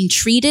are being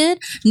treated.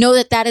 Know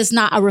that that is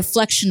not a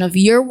reflection of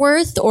your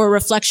worth or a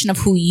reflection of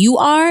who you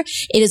are.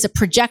 It is a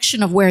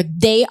projection of where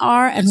they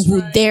are and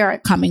who they're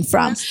coming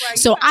from.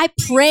 So I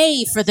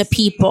pray for the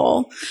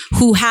people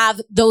who have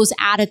those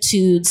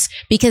attitudes,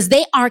 because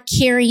they are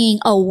carrying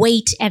a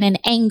weight and an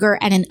anger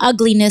and an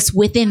ugliness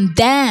within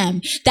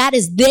them. That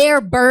is their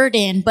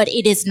burden, but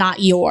it is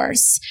not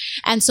yours.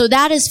 And so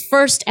that is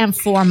first and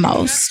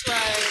foremost.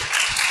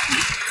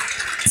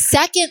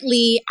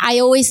 Secondly, I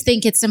always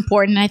think it's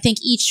important, and I think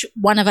each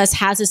one of us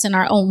has this in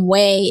our own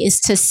way,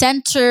 is to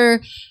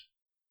center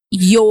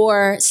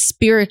your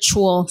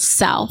spiritual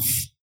self.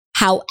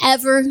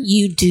 However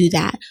you do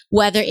that,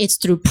 whether it's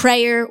through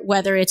prayer,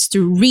 whether it's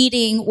through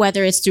reading,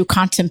 whether it's through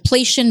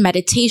contemplation,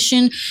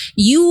 meditation,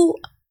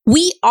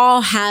 we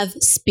all have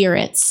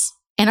spirits,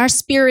 and our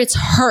spirits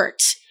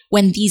hurt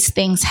when these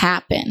things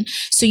happen.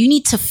 So you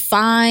need to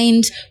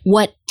find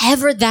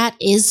whatever that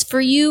is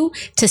for you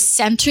to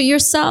center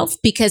yourself,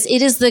 because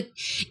it is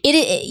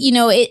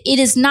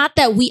not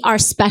that we are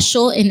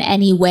special in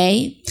any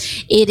way.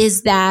 It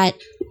is that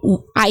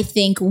I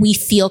think we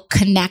feel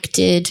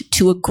connected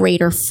to a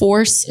greater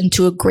force and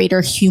to a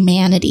greater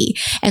humanity.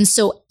 And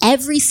so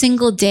every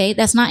single day,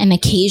 that's not an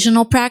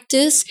occasional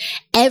practice.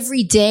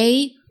 Every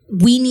day,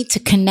 we need to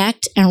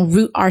connect and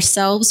root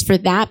ourselves for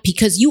that,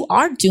 because you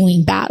are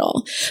doing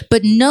battle.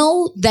 But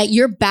know that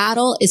your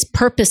battle is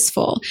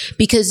purposeful,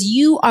 because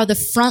you are the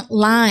front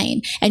line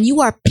and you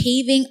are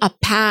paving a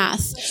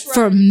path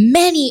for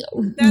many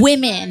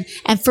women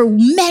and for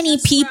many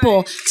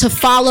people to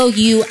follow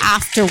you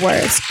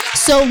afterwards.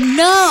 So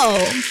know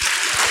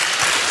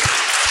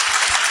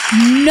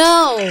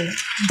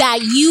that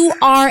you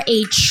are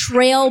a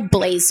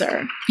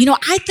trailblazer.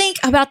 I think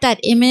about that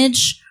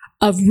image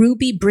of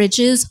Ruby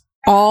Bridges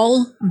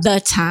all the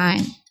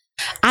time.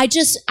 I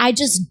just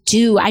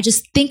do. I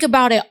just think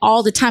about it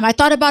all the time. I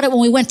thought about it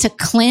when we went to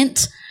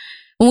Clint.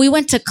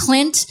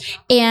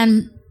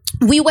 And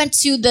we went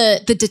to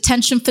the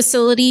detention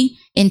facility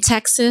in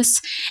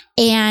Texas.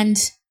 And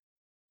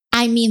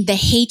I mean, the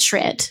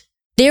hatred.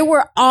 There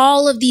were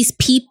all of these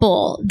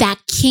people that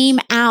came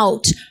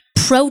out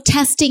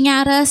protesting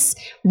at us,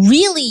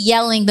 really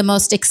yelling the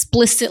most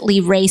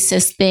explicitly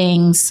racist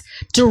things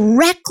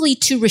directly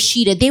to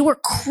Rashida. They were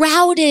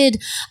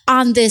crowded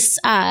on this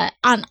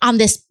on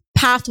this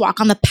path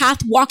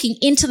walking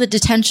into the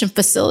detention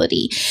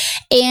facility.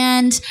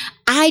 And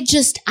I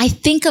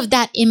think of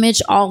that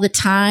image all the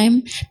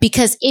time,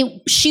 because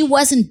she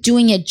wasn't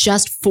doing it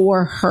just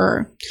for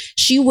her.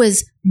 She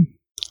was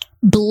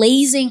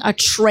blazing a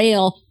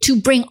trail to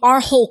bring our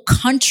whole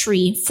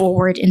country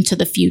forward into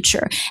the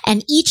future.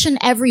 And each and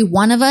every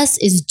one of us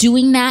is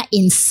doing that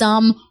in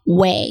some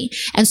way.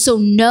 And so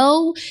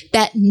know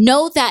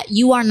that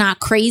you are not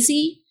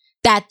crazy,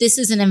 that this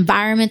is an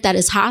environment that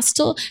is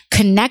hostile.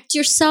 Connect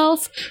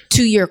yourself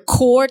to your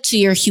core, to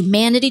your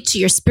humanity, to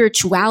your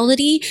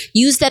spirituality.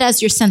 Use that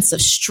as your sense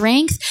of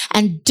strength,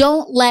 and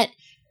don't let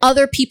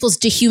other people's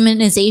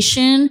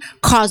dehumanization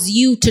cause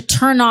you to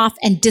turn off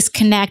and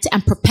disconnect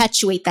and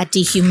perpetuate that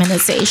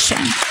dehumanization.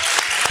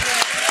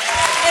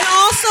 And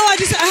also,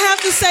 I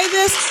have to say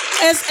this,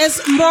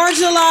 as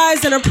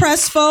marginalized and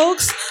oppressed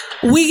folks,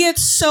 we get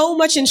so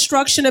much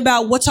instruction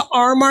about what to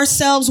arm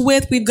ourselves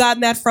with. We've gotten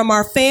that from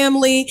our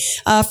family,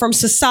 from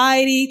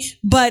society,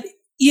 but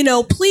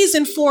please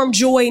inform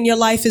joy in your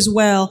life as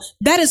well.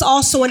 That is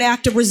also an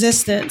act of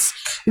resistance.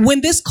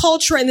 When this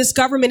culture and this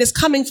government is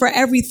coming for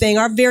everything,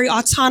 our very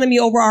autonomy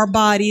over our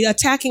body,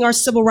 attacking our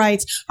civil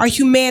rights, our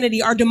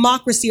humanity, our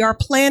democracy, our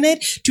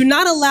planet, do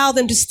not allow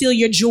them to steal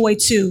your joy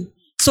too.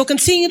 So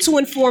continue to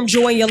inform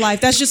joy in your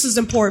life. That's just as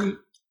important.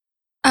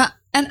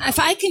 And if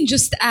I can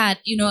just add,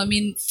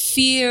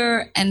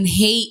 fear and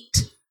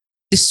hate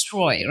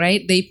destroy,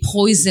 right? They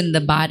poison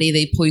the body,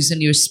 they poison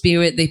your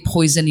spirit, they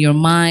poison your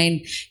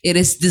mind. It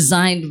is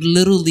designed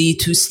literally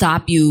to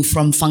stop you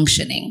from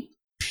functioning.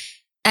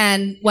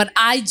 And what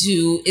I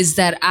do is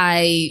that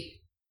I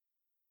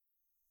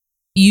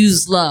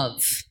use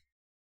love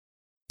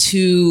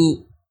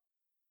to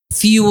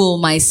fuel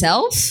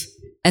myself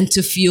and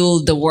to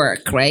fuel the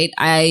work, right?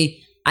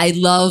 I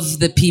love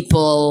the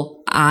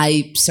people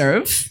I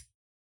serve.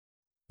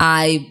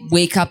 I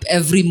wake up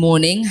every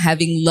morning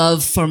having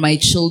love for my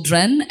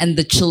children and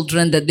the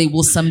children that they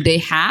will someday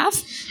have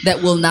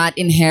that will not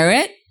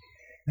inherit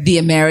the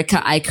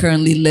America I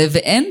currently live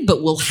in,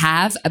 but will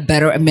have a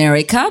better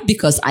America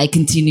because I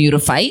continue to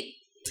fight.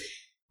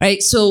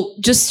 Right? So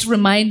just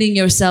reminding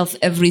yourself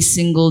every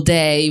single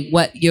day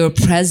what your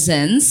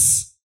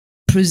presence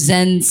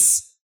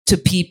presents to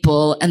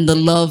people and the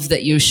love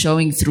that you're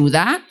showing through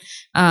that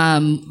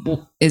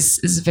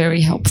is a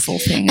very helpful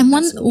thing. And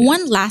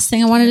one last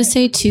thing I wanted to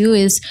say too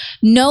is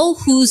know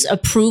whose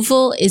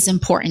approval is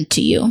important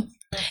to you.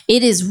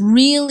 It is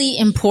really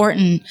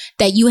important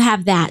that you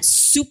have that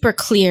super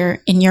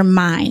clear in your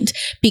mind,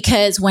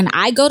 because when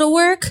I go to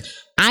work,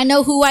 I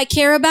know who I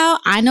care about,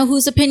 I know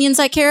whose opinions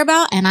I care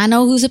about, and I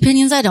know whose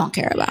opinions I don't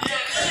care about.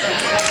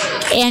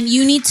 And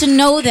you need to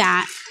know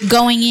that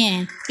going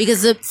in,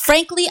 because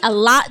frankly,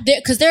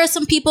 because there are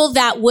some people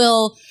that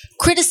will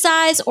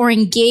criticize or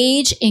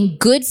engage in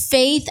good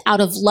faith out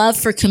of love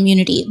for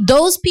community.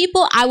 Those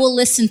people, I will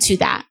listen to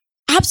that.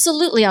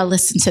 Absolutely, I'll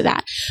listen to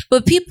that.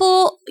 But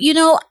people,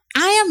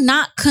 I am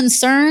not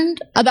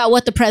concerned about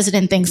what the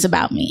president thinks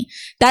about me.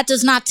 That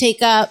does not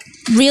take up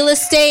real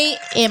estate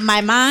in my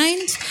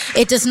mind.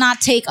 It does not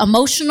take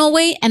emotional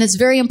weight. And it's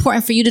very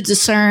important for you to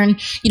discern,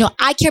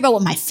 I care about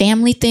what my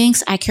family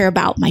thinks. I care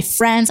about my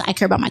friends. I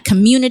care about my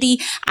community.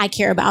 I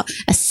care about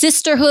a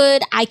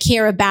sisterhood. I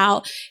care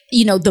about,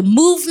 the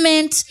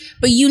movement.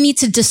 But you need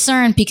to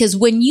discern, because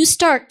when you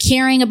start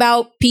caring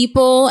about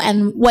people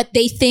and what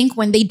they think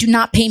when they do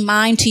not pay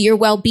mind to your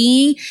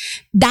well-being,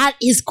 that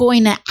is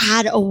going to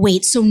add a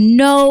weight. So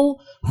know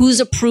whose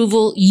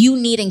approval you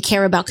need and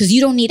care about, because you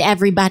don't need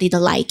everybody to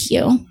like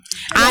you.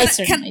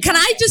 Can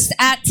I just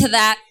add to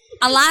that?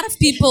 A lot of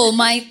people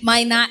might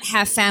not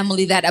have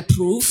family that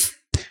approve.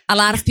 A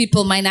lot of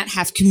people might not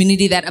have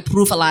community that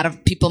approve. A lot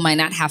of people might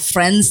not have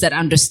friends that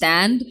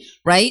understand,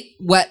 right,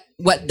 what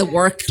the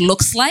work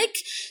looks like.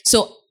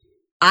 So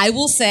I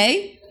will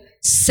say,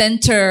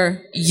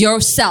 center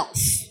yourself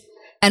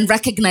and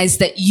recognize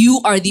that you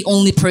are the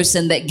only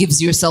person that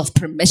gives yourself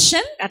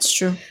permission. That's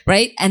true.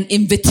 Right? An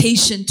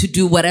invitation to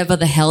do whatever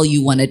the hell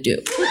you want to do.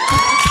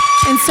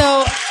 And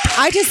so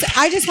I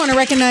just want to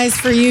recognize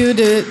for you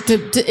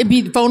to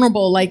be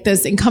vulnerable like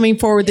this and coming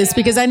forward this,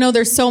 because I know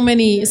there's so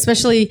many,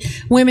 especially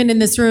women in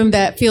this room,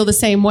 that feel the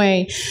same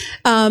way.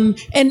 And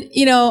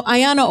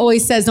Ayanna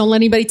always says, don't let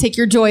anybody take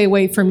your joy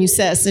away from you,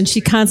 sis. And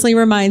she constantly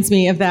reminds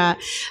me of that.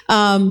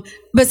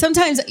 But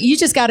sometimes you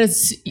just got to,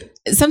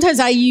 sometimes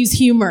I use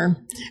humor,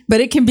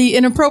 but it can be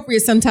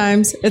inappropriate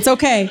sometimes. It's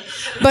okay.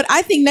 But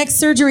I think next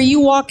surgery,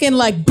 you walk in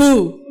like,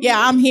 boo. Yeah,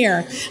 I'm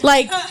here.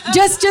 Like,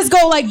 just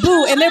go like,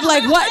 boo. And they're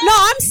like, what? No,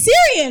 I'm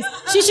serious.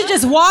 She should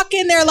just walk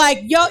in there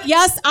like, yo,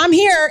 yes, I'm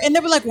here. And they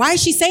were like, why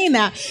is she saying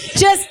that?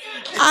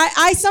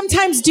 I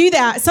sometimes do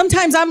that.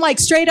 Sometimes I'm like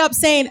straight up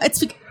saying,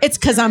 it's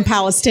because I'm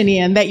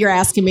Palestinian that you're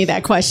asking me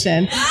that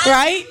question,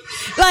 right?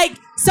 Like,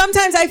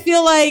 sometimes I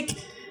feel like,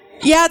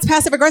 yeah, it's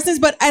passive aggressive,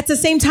 but at the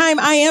same time,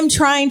 I am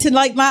trying to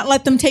like not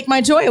let them take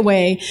my joy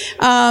away,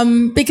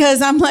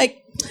 because I'm like,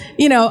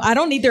 I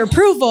don't need their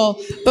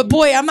approval, but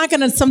boy, I'm not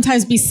going to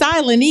sometimes be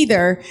silent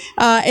either.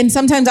 And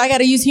sometimes I got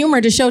to use humor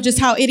to show just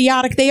how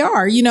idiotic they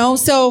are,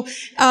 So,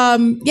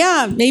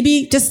 yeah,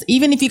 maybe just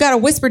even if you got to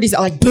whisper these,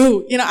 like,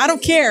 boo, I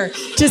don't care.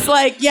 Just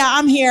like, yeah,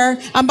 I'm here.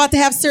 I'm about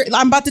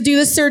to do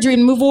this surgery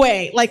and move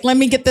away. Like, let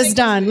me get this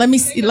done. Let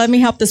me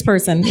help this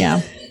person.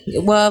 Yeah.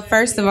 Well,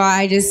 first of all,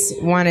 I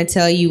just want to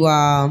tell you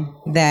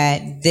all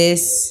that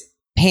this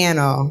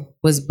panel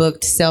was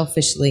booked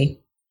selfishly.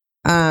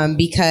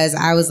 Because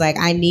I was like,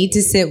 I need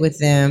to sit with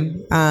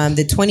them.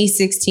 The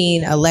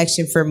 2016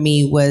 election for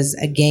me was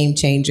a game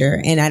changer,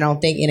 and I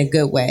don't think in a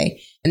good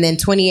way. And then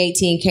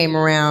 2018 came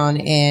around,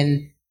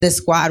 and the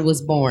squad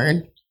was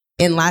born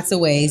in lots of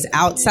ways,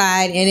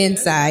 outside and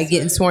inside,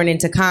 getting sworn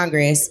into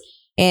Congress.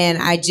 And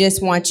I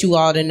just want you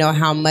all to know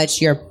how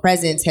much your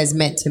presence has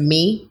meant to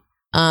me.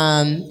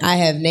 I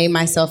have named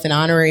myself an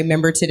honorary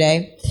member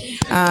today.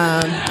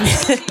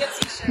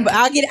 But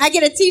I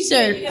get a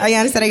t-shirt.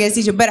 Ayanna said I get a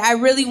t-shirt. But I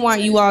really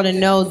want you all to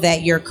know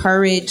that your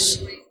courage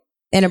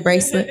and a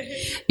bracelet,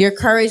 your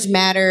courage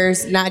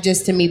matters not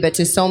just to me, but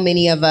to so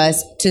many of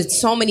us, to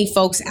so many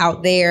folks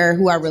out there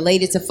who are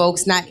related to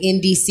folks not in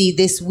DC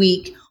this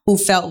week, who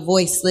felt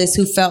voiceless,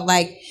 who felt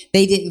like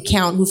they didn't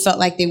count, who felt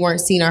like they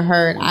weren't seen or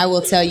heard. I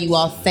will tell you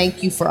all,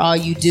 thank you for all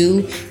you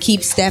do.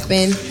 Keep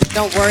stepping.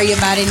 Don't worry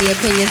about any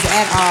opinions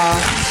at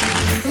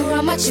all. We're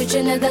all my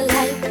children of the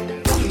light.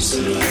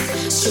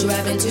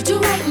 Striving to do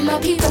right, my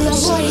people are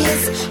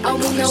warriors. All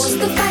we know is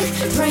the fight,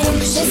 praying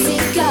to see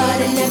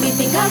God and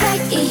everything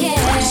alright,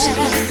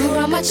 yeah.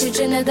 We're all my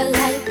children of the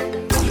light.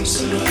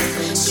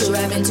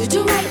 Striving to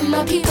do right,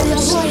 my people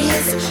are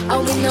warriors.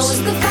 All we know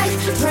is the fight,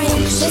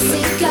 praying to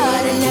see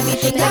God and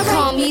everything alright. They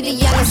call me the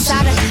yellow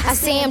cider. I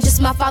say I'm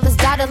just my father's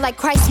daughter, like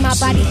Christ, my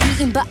body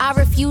beating, but I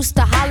refuse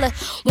to holler.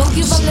 Won't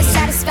give them the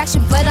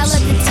satisfaction, but I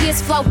let the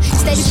tears flow.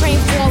 Steady praying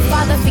for them,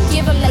 Father,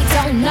 forgive them, they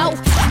don't know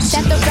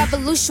that the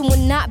revolution will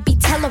not be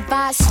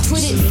televised.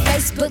 Twitter,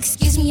 Facebook,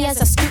 excuse me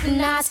as I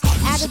scrutinize.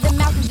 Out of the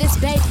mouth of this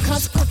babe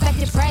comes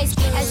perfected praise.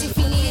 As if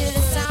he needed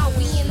a sign,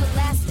 we in the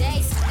last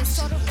days. And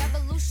so the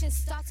revolution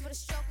starts with a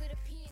stroke of the pen.